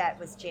that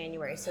was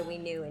January, so we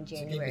knew in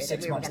January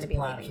that we were going to be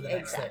leaving.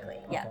 Exactly.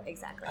 Yeah,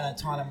 exactly. And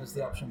Thailand was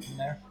the option from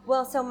there.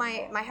 Well, so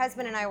my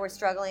husband and I were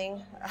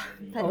struggling.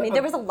 I mean,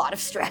 there was a lot of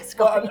stress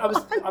going on.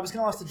 I was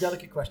going to ask the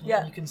delicate question.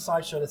 Yeah. You can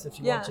sideshow this if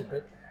you want to,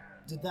 but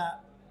did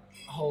that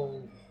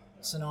whole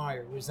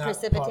scenario, was that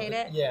precipitate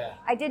it? Yeah.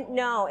 I didn't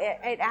know.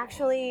 It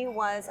actually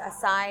was a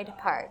side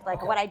part.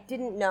 What I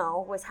didn't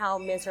know was how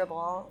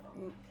miserable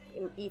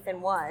Ethan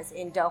was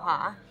in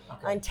Doha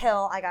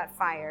until I got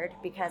fired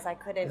because I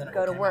couldn't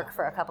go to work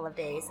for a couple of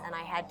days and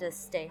I had to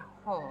stay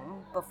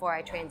home before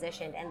I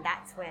transitioned, and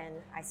that's when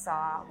I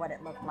saw what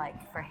it looked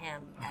like for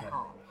him at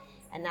home,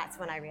 and that's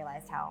when I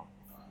realized how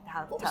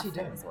tough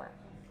things were.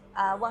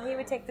 Well, he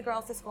would take the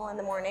girls to school in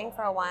the morning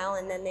for a while,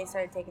 and then they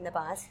started taking the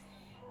bus.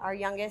 Our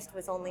youngest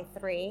was only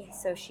 3,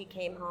 so she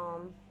came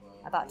home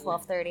about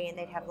 12:30 and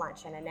they'd have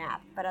lunch and a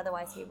nap, but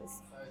otherwise he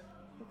was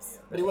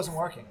But he wasn't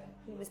working.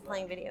 He was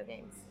playing video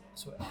games.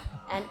 Sweet.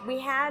 And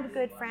we had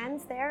good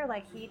friends there.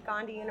 He'd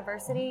gone to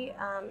university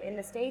in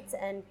the States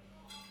and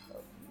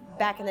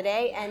back in the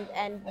day.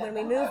 And when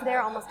we moved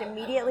there, almost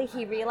immediately,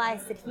 he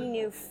realized that he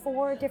knew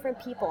 4 different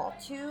people,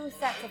 2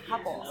 sets of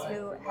couples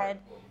who had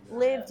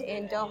lived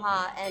in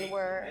Doha and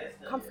were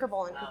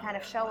comfortable and could kind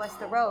of show us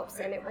the ropes.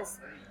 And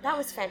that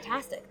was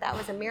fantastic. That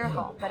was a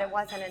miracle, but it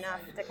wasn't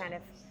enough to kind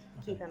of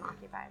keep him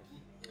occupied.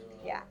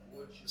 Yeah.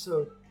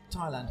 So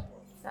Thailand.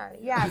 Sorry.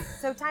 Yeah.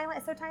 So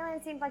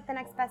Thailand seemed like the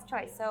next best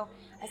choice. So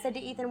I said to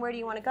Ethan, "Where do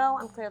you want to go?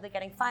 I'm clearly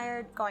getting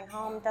fired. Going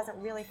home doesn't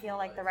really feel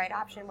like the right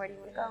option. Where do you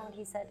want to go?" And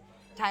he said,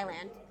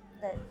 "Thailand."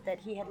 That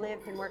he had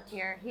lived and worked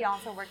here. He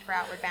also worked for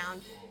Outward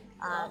Bound,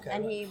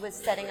 and he was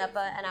setting up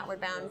an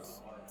Outward Bound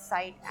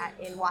site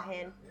in Hua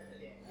Hin.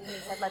 And he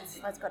said,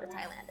 "Let's go to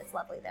Thailand. It's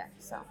lovely there."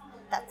 So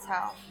that's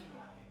how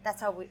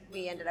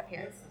we ended up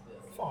here.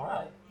 Far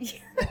out.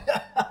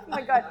 Oh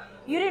my God.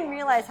 You didn't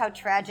realize how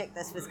tragic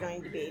this was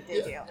going to be,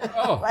 did you?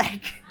 Oh,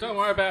 don't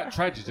worry about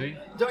tragedy.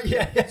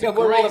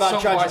 We're all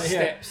about tragedy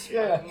here. Steps.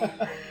 Yeah.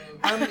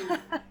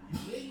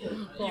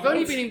 You've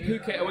only been in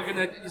Phuket, and we're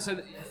gonna.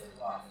 So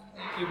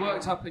you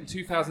worked up in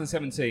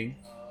 2017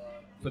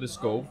 for the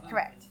school.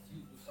 Correct.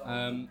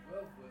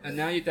 And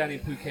now you're down in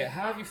Phuket.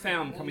 How have you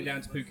found coming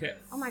down to Phuket?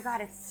 Oh my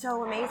God, it's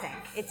so amazing.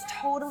 It's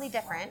totally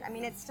different. I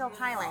mean, it's still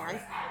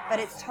Thailand, but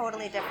it's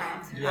totally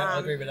different. Yeah, I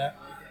agree with that.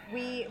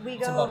 We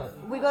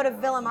go to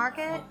Villa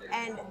Market,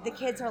 and the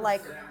kids are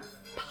like,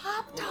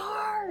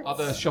 Pop-Tarts!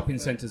 Other shopping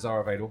centres are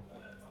available.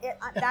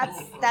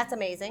 That's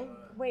amazing.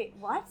 Wait,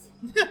 what?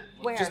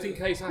 Where? Just in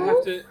case I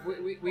have to,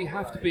 we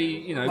have to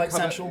be, Like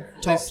cover- Central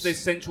Tops. There's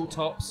Central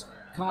Tops.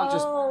 Can't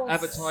just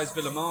advertise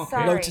Villa Market.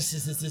 Sorry.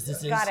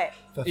 Lotus. Got it.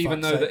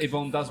 Even though that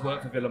Yvonne does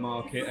work for Villa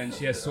Market and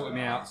she has sorted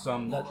me out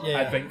some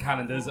advent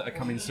calendars that are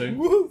coming soon.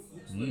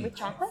 With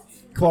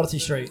chocolates? Quality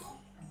Street.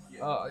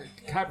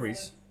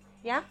 Cadbury's.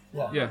 Yeah?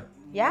 Yeah.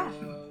 Yeah.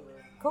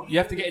 Cool. You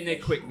have to get in there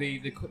quick.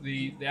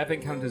 The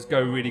advent calendars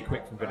go really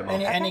quick from Villa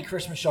Market. Any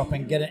Christmas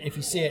shopping, get it. If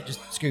you see it,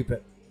 just scoop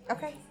it.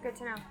 Okay, good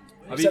to know.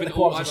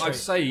 I've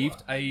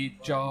saved a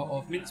jar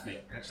of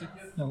mincemeat, actually.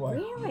 No way.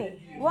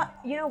 Really? What?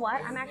 You know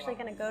what? I'm actually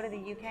going to go to the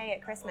UK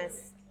at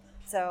Christmas.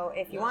 So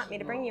if you want me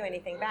to bring you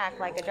anything back,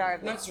 like a jar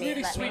of That's mincemeat,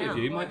 really let me sweet know. of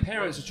you. My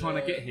parents are trying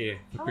to get here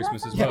for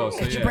Christmas that's as well.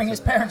 amazing. Could you bring his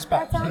parents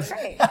back? That sounds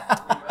great.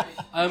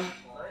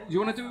 You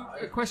want to do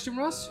a question,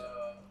 Russ?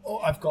 Oh,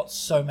 I've got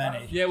so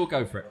many. Yeah, we'll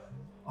go for it.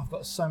 I've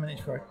got so many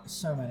to correct.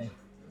 So many.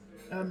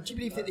 Do you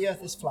believe that the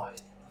Earth is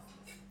flat?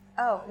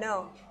 Oh,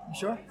 no. You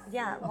sure?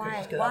 Yeah, Okay, why?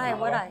 just get that Why out of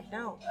the would way. I?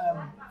 No.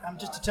 I'm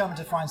just determined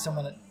to find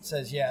someone that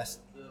says yes,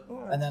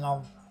 and then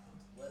I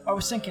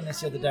was thinking this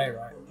the other day,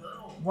 right?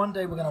 One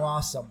day we're going to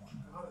ask someone,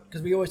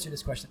 because we always do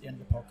this question at the end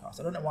of the podcast.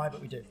 I don't know why,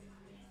 but we do.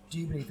 Do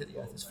you believe that the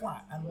Earth is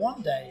flat? And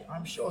one day,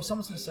 I'm sure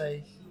someone's going to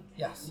say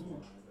yes.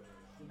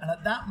 And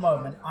at that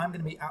moment, I'm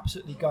going to be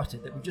absolutely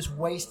gutted that we've just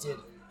wasted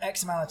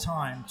X amount of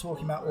time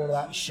talking about all of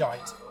that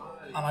shite,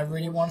 And I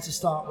really wanted to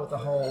start with the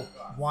whole,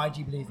 why do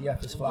you believe the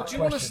earth is flat Do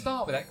you want to question.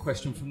 start with that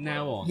question from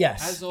now on?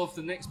 Yes. As of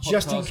the next podcast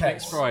Just in case.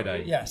 next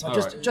Friday? Yes, I All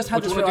just right. had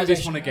Or do this you want to do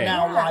this one realization again?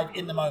 now live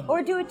in the moment.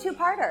 Or do a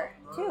two-parter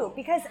too,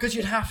 because Because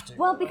you'd have to.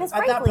 Well, because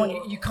at that frankly-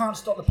 point, you can't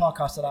stop the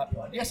podcast at that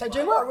point. Yes, I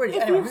do. well, really.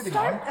 if Anyway, you moving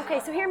start, on. okay,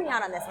 so hear me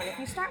out on this one. If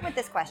you start with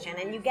this question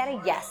and you get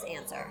a yes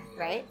answer,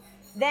 right?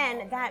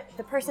 Then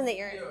the person that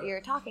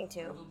you're talking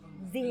to,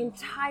 the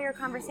entire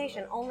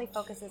conversation only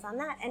focuses on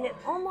that, and it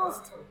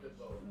almost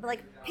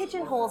like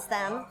pigeonholes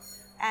them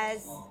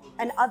as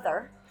an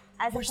other,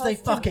 as Which opposed they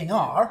to- fucking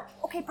are.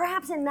 Okay,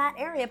 perhaps in that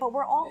area, but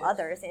we're all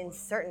others in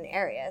certain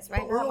areas,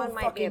 right? But we're That all one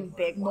might be a fucking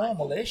big one.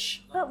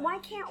 normal-ish. But why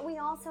can't we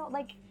also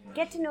like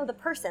get to know the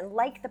person,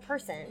 like the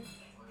person,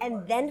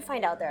 and then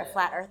find out they're a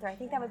flat earther? I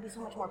think that would be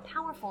so much more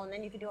powerful, and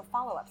then you could do a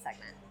follow-up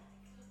segment.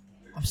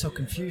 I'm so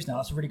confused now.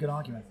 That's a really good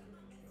argument.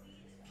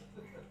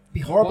 Be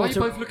horrible Why are you to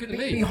both looking at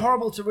me? Be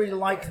horrible to really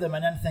like them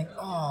and then think,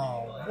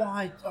 oh,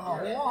 why? Oh,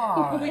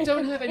 why? We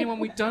don't have anyone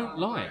we don't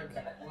like.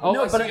 Oh,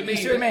 No, I see but what you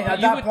see what I mean? But At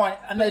you that would- point,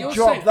 and but they you're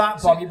drop saying- that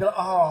so- bomb, you'd be like,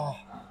 oh.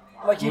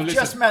 Like you've Well, just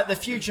listen. met the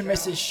future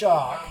Mrs.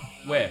 Shark,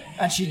 Where?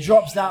 and she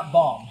drops that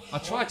bomb. I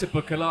tried to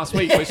book her last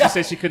week, but she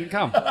said she couldn't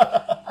come.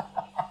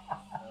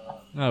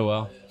 Oh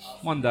well,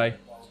 one day.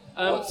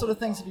 What sort of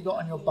things have you got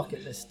on your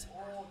bucket list?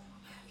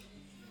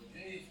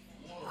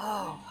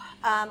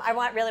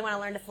 Really want to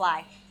learn to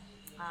fly.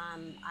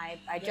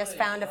 I just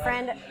found a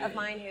friend of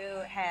mine who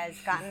has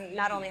gotten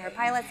not only her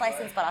pilot's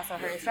license but also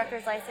her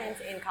instructor's license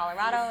in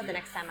Colorado. The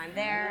next time I'm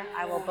there,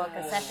 I will book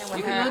a session with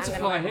You her. can learn I'm to gonna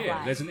fly learn to here.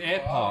 fly. There's an air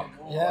park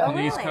Yeah. on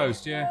the East really?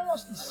 Coast. I'm Yeah, not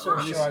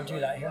so sure I'd do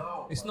that here.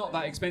 it's not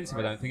that expensive,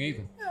 I don't think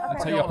either. I'll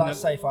It's tell you not up on that the-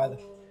 safe either.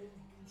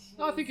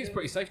 No, I think it's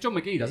pretty safe. John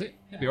McGee does it.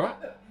 He'll be alright.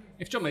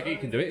 If John McGee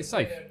can do it, it's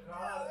safe.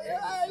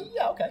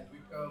 Yeah, okay.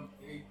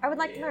 I would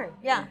like to learn.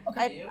 Yeah,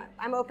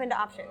 I'm open to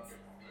options.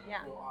 Yeah.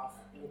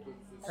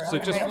 So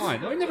just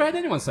flying. I've never had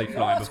anyone say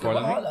flying That's before.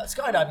 good. I I don't like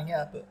think. that. Skydiving,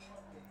 yeah, but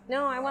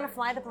No, I want to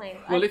fly the plane.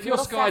 Well, if you're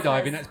Little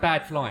skydiving, Cessnas. that's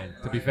bad flying.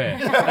 To be fair,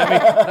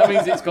 that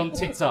means it's gone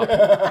tits up,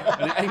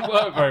 and it ain't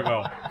worked very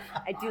well.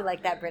 I do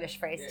like that British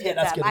phrase. Yeah, Tits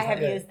that's up. good, I isn't have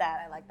it? Yeah. used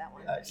that. I like that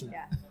one. Excellent.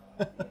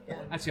 Yeah.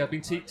 Actually, I've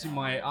been teaching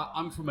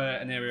I'm from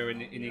an area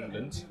in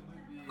England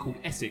called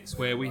Essex,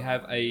 where we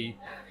have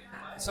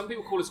some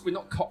people call us, we're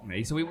not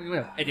Cockney, so we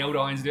have Eddie Old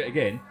Irons do it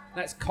again.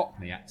 That's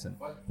Cockney accent.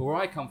 But where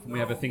I come from, we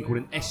have a thing called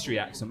an estuary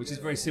accent, which is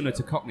very similar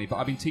to Cockney, but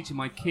I've been teaching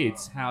my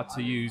kids how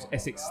to use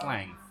Essex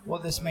slang.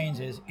 what this means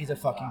is he's a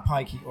fucking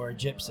pikey or a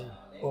gypsy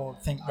or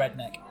think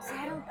redneck. See,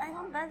 I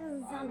don't. That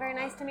doesn't sound very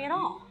nice to me at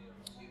all.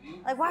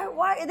 Like,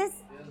 why this?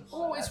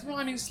 Oh, it's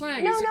rhyming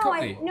slang. No, it's a no,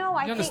 Cockney.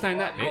 I You understand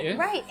think, that bit, yeah?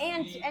 Right,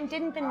 and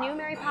didn't the new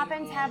Mary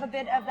Poppins have a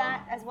bit of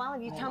that as well?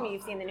 You tell me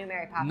you've seen the new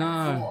Mary Poppins.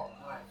 No.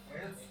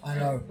 I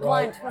know, right?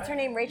 Blunt. What's her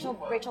name? Rachel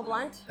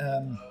Blunt.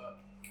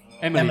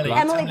 Emily Blunt.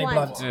 Emily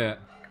Blunt. Yeah.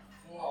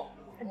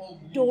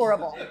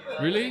 Adorable.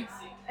 Really?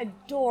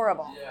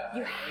 Adorable.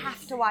 You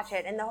have to watch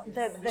it, and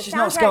the She's soundtrack.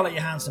 not Scarlett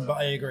Johansson, but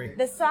I agree.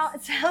 The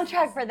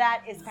soundtrack for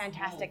that is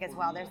fantastic as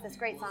well. There's this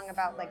great song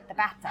about like the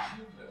bathtub.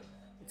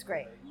 It's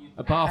great. A And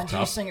do bathtub.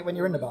 you sing it when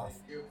you're in the bath?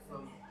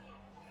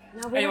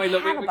 No, we Anyway,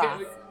 don't look, have a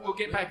bath. we'll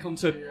get back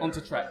onto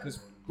track because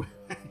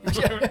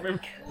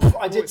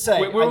I did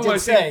say. we're I did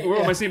almost say. in, we're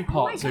yeah. almost in Oh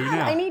part my two God,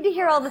 now. I need to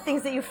hear all the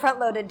things that you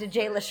front-loaded to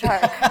Jay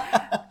LaShark.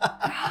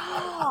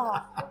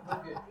 Oh,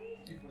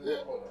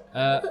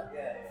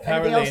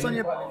 Anything else on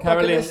your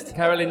bucket list?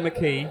 Carolyn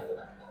McKee.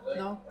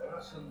 No.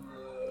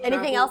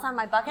 anything else on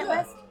my bucket Yeah.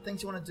 list?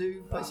 Things you want to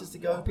do, places to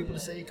go, people to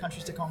see,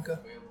 countries to conquer.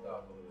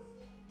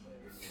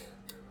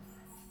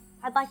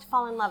 I'd like to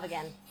fall in love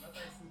again.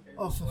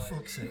 Oh, for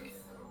fuck's sake.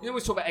 You know,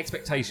 we talked about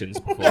expectations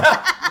before.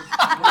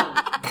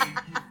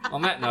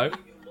 On that note,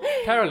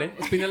 Carolyn,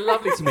 it's been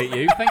lovely to meet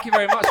you. Thank you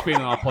very much for being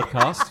on our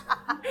podcast.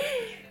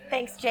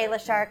 Thanks, Jay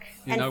LaShark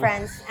You and know-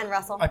 friends and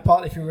Russell. I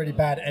partly feel really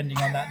bad ending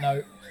on that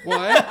note.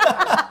 Why?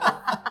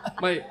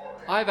 Mate,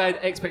 I've had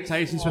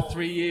expectations for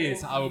 3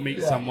 years that I will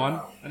meet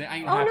someone, and it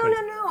ain't Oh happened.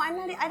 no! I'm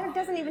not. It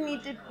doesn't even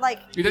need to like.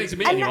 You don't need to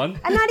meet I'm anyone.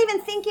 I'm not even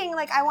thinking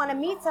like I want to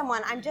meet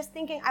someone. I'm just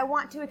thinking I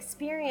want to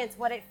experience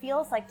what it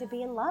feels like to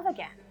be in love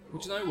again.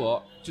 But you know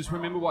what? Just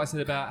remember what I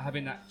said about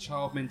having that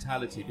child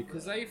mentality,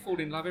 because they fall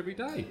in love every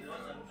day.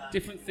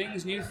 Different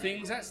things, new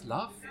things, that's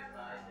love.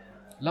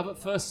 Love at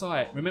first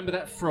sight. Remember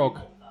that frog?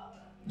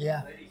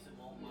 Yeah.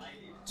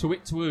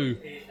 To-wit-to-oo.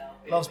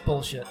 Love's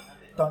bullshit.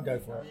 Don't go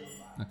for it.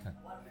 Okay.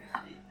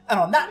 And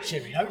on that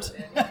cheery note,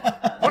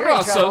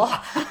 Russell,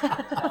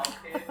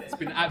 it's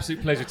been an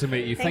absolute pleasure to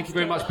meet you. Thank you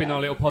very much for being on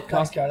our little thanks,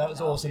 podcast. Gary. That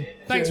was awesome.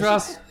 Thanks, Cheers.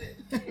 Russ.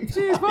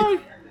 Cheers, bye.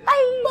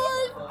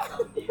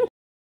 Bye.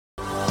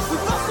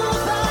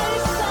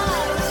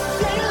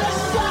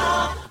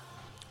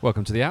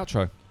 Welcome to the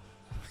outro.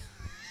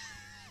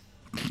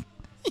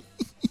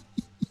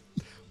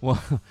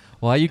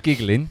 Why are you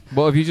giggling?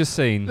 What have you just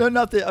seen? No,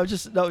 nothing. That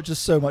was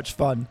just so much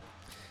fun.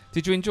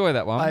 Did you enjoy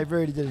that one? I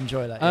really did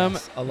enjoy that.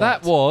 Yes, a lot.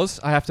 That was,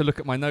 I have to look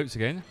at my notes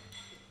again,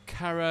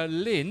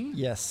 Carolyn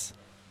Yes.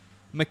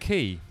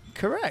 McKee.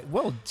 Correct.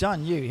 Well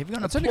done, you. Have you got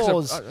an That's only 'cause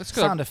applause that's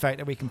 'cause sound effect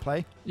that we can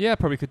play? Yeah,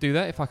 probably could do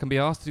that if I can be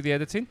asked to do the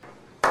editing.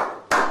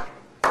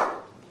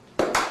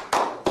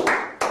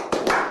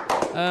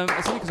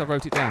 It's only because I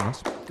wrote it down,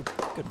 Ross.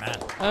 Good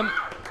man.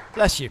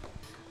 Bless you.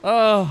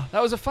 Oh,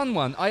 that was a fun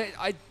one.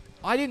 I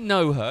didn't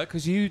know her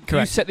because you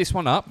Correct. set this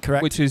one up,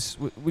 Correct. which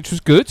was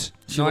good.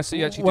 She Nice that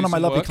you actually one do of my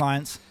some lovely work.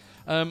 clients.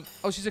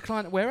 She's a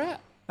client. Where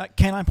at? At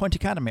Canine Point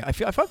Academy.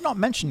 If I've not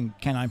mentioned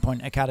Canine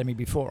Point Academy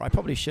before, I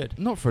probably should.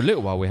 Not for a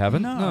little while. We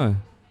haven't. No.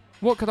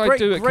 What could I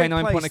do at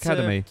Canine Point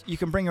Academy? You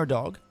can bring your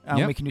dog, and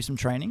Yep. we can do some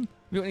training.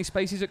 You got any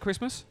spaces at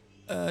Christmas?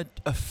 A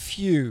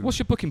few. What's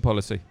your booking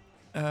policy?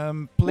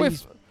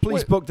 Please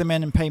what- book them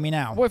in and pay me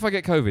now. What if I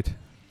get COVID?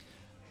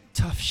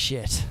 Tough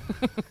shit.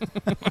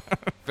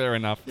 Fair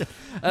enough.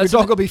 Your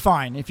dog will be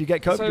fine. If you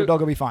get COVID, so- your dog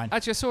will be fine.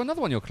 Actually, I saw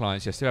another one of your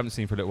clients yesterday. I haven't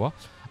seen for a little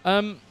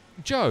while.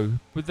 Joe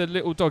with the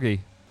little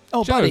doggy.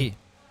 Oh, Joe. buddy.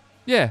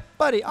 Yeah.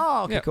 Buddy.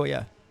 Oh, okay, Yeah. cool,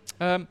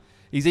 yeah.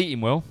 He's eating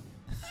well.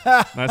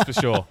 That's for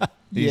sure.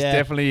 He's Yeah.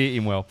 definitely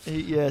eating well.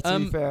 Yeah, to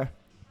be fair.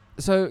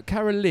 So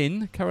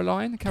Caroline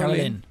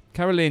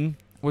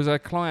was a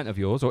client of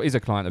yours, or is a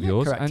client of Yeah,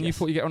 yours, correct, and you yes.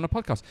 thought you'd get her on a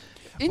podcast.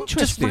 Just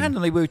Interesting.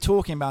 randomly, we were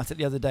talking about it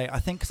the other day. I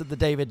think because of the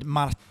David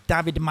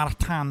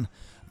Martin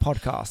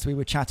podcast we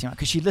were chatting about,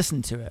 because she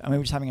listened to it, and we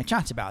were just having a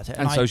chat about it.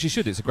 and I so she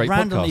should. It's a great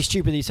randomly, podcast.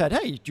 stupidly said,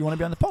 "Hey, do you want to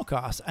be on the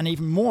podcast?" And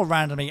even more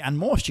randomly and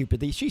more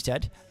stupidly, she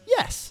said,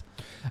 "Yes."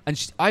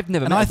 And I've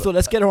never And met I her thought,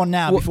 let's get her on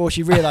now before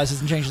she realises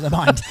and changes her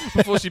mind.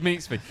 before she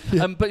meets me.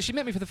 But she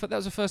met me that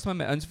was the first time I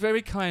met her, and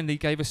very kindly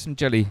gave us some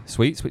jelly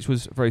sweets, which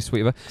was very sweet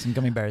of her. Some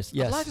gummy bears.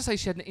 Yes. I'd like to say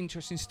she had an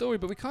interesting story,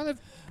 but we that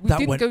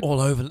didn't went go. all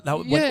over. That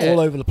went Yeah.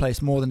 all over the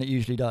place more than it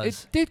usually does.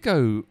 It did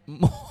go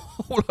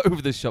all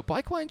over the shop, but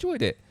I quite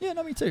enjoyed it. Yeah,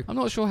 no, me too. I'm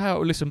not sure how it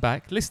will listen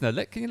back. Listener,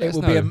 can you let It us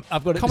will know? be.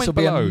 I've got it. This Comment will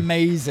be below.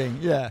 amazing.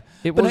 Yeah,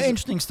 It but was an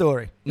interesting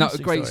story. no, a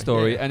Interesting great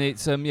story, Yeah. and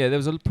it's there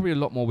was probably a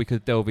lot more we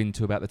could delve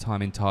into about the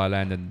time in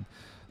Thailand and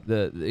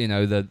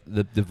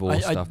the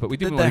divorce stuff, but we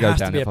didn't there want to go has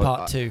down to be that a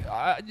part two.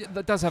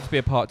 That does have to be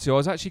a part two. I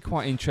was actually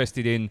quite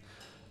interested in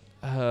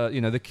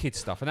the kids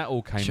stuff, and that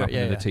all came Sure, up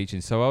yeah, in the yeah.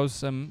 teaching. So I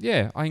was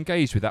I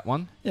engaged with that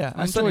one. Yeah,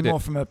 I and certainly enjoyed it. more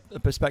from a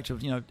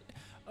perspective.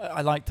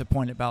 I like the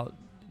point about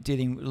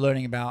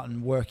learning about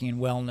and working in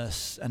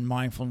wellness and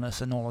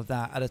mindfulness and all of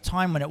that at a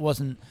time when it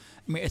wasn't.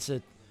 I mean, it's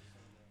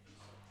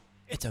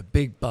a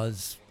big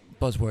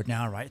buzzword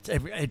now, right? It's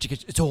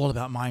education. It's all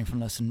about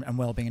mindfulness and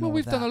well-being. And Well, all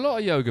we've of that. done a lot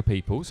of yoga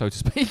people, so to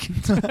speak,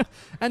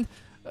 and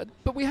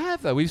but we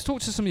have though. We've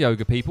talked to some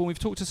yoga people. We've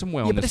talked to some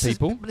wellness but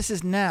people. But this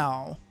is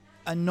now,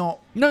 and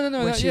not No.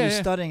 when she was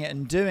yeah. studying it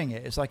and doing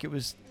it. It's like it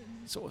was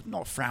sort of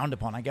not frowned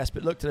upon, I guess,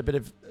 but looked at a bit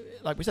of,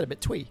 like we said, a bit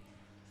twee.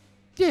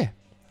 Yeah,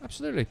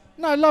 absolutely.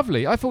 No,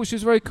 lovely. I thought she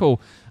was very cool,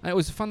 and it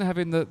was fun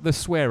having the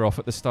swear off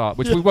at the start,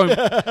 which we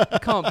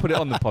can't put it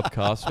on the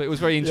podcast, but it was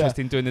very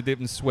interesting doing the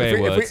different swear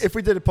words. If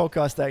we did a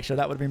podcast extra,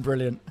 that would have been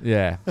brilliant.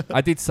 Yeah,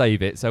 I did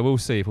save it, so we'll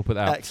see if we'll put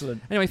that out.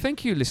 Excellent. Anyway,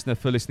 thank you, listener,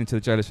 for listening to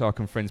the Jailer Shark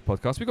and Friends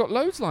podcast. We've got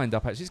loads lined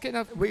up, actually. It's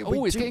getting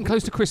it's getting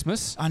close to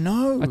Christmas. I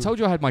know. I told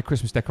you I had my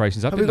Christmas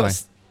decorations up, Have we didn't I?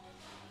 got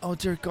oh,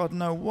 dear God,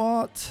 no,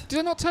 what? Did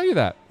I not tell you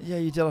that? Yeah,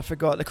 you did. I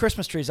forgot. The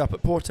Christmas tree's up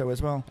at Porto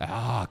as well.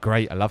 Ah,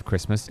 great. I love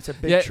Christmas. It's a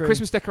big Yeah, tree.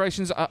 Christmas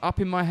decorations are up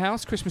in my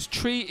house. Christmas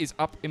tree is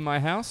up in my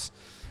house.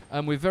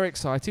 We're very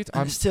excited.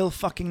 And it's still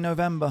fucking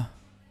November.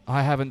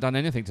 I haven't done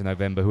anything to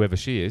November, whoever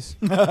she is.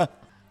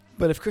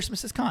 But if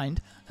Christmas is kind.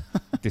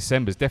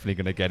 December's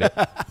definitely going to get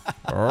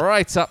it.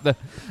 Right up the...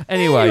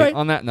 Anyway,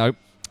 on that note,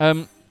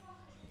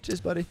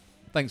 Cheers, buddy.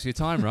 thanks for your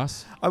time,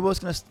 Russ. I was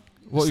going to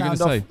What were you going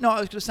to say? No, I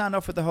was going to sound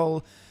off with the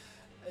whole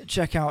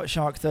check out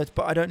Shark Third,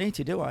 but I don't need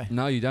to, do I?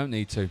 No, you don't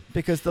need to.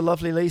 Because the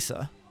lovely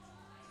Lisa,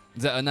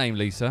 Is that her name,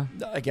 Lisa?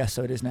 I guess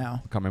so it is now,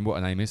 I can't remember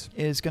what her name is.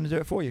 going to do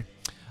it for you.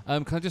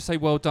 Can I just say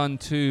well done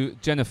to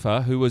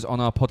Jennifer, who was on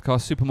our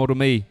podcast, Supermodel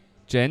Me.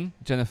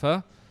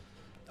 Jennifer.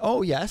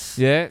 Oh, yes.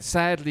 Yeah,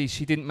 sadly,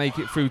 she didn't make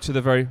it through to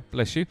the very...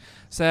 Bless you.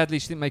 Sadly,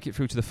 she didn't make it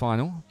through to the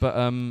final,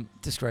 but...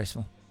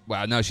 Disgraceful.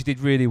 Well, no, she did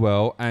really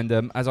well,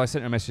 and as I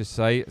sent her a message to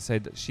say,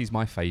 said she's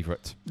my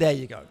favourite. There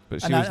you go.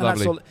 But she And was and that's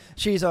lovely. all-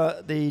 she's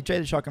the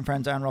Jada Shark and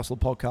Friends Aaron Russell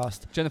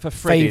podcast Jennifer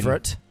Freddin.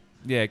 favourite.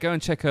 Yeah, go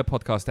and check her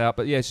podcast out.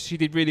 But yeah, she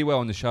did really well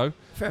on the show,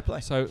 Fair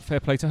play. so fair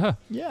play to her.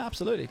 Yeah,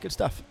 absolutely. Good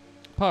stuff.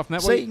 Apart from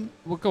that, See,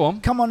 well, go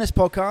on. come on this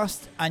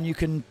podcast and you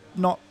can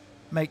not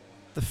make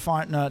the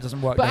fight. No, it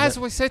doesn't work. But does as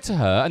we said to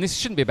her, and this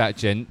shouldn't be about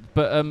Jen,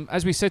 but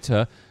as we said to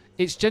her,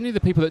 it's generally the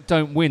people that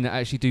don't win that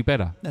actually do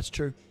better. That's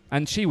true.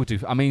 And she will do.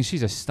 I mean,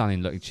 she's a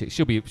stunning looking chick.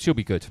 She'll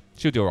be good.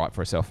 She'll do all right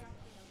for herself.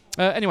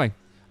 Anyway,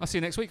 I'll see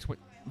you next week.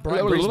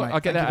 Bright breeze, mate.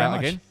 I'll get Thank that you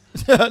out very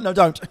again. No,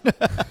 don't.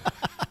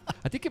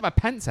 I did get my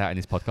pants out in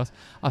this podcast.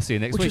 I'll see you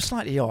next Which week. is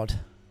slightly odd.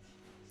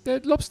 They're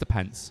lobster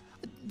pants.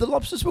 The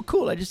lobsters were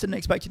cool. I just didn't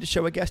expect you to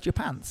show a guest your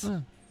pants.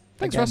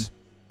 Thanks, Again. Russ.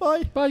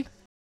 Bye. Bye.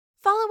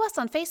 Follow us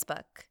on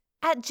Facebook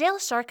at Jail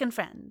Shark and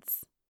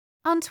Friends,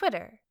 on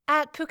Twitter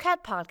at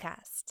Phuket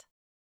Podcast,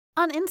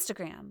 on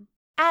Instagram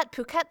at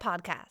Phuket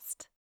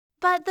Podcast.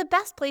 But the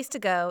best place to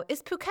go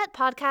is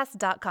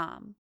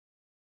PhuketPodcast.com.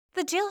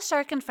 The Jill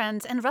Shark and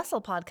Friends and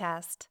Russell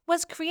podcast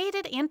was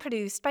created and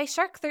produced by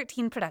Shark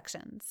 13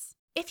 Productions.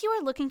 If you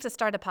are looking to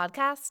start a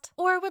podcast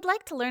or would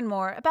like to learn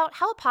more about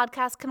how a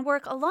podcast can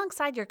work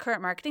alongside your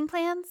current marketing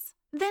plans,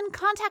 then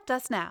contact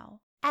us now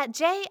at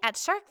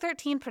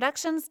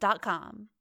j@shark13productions.com.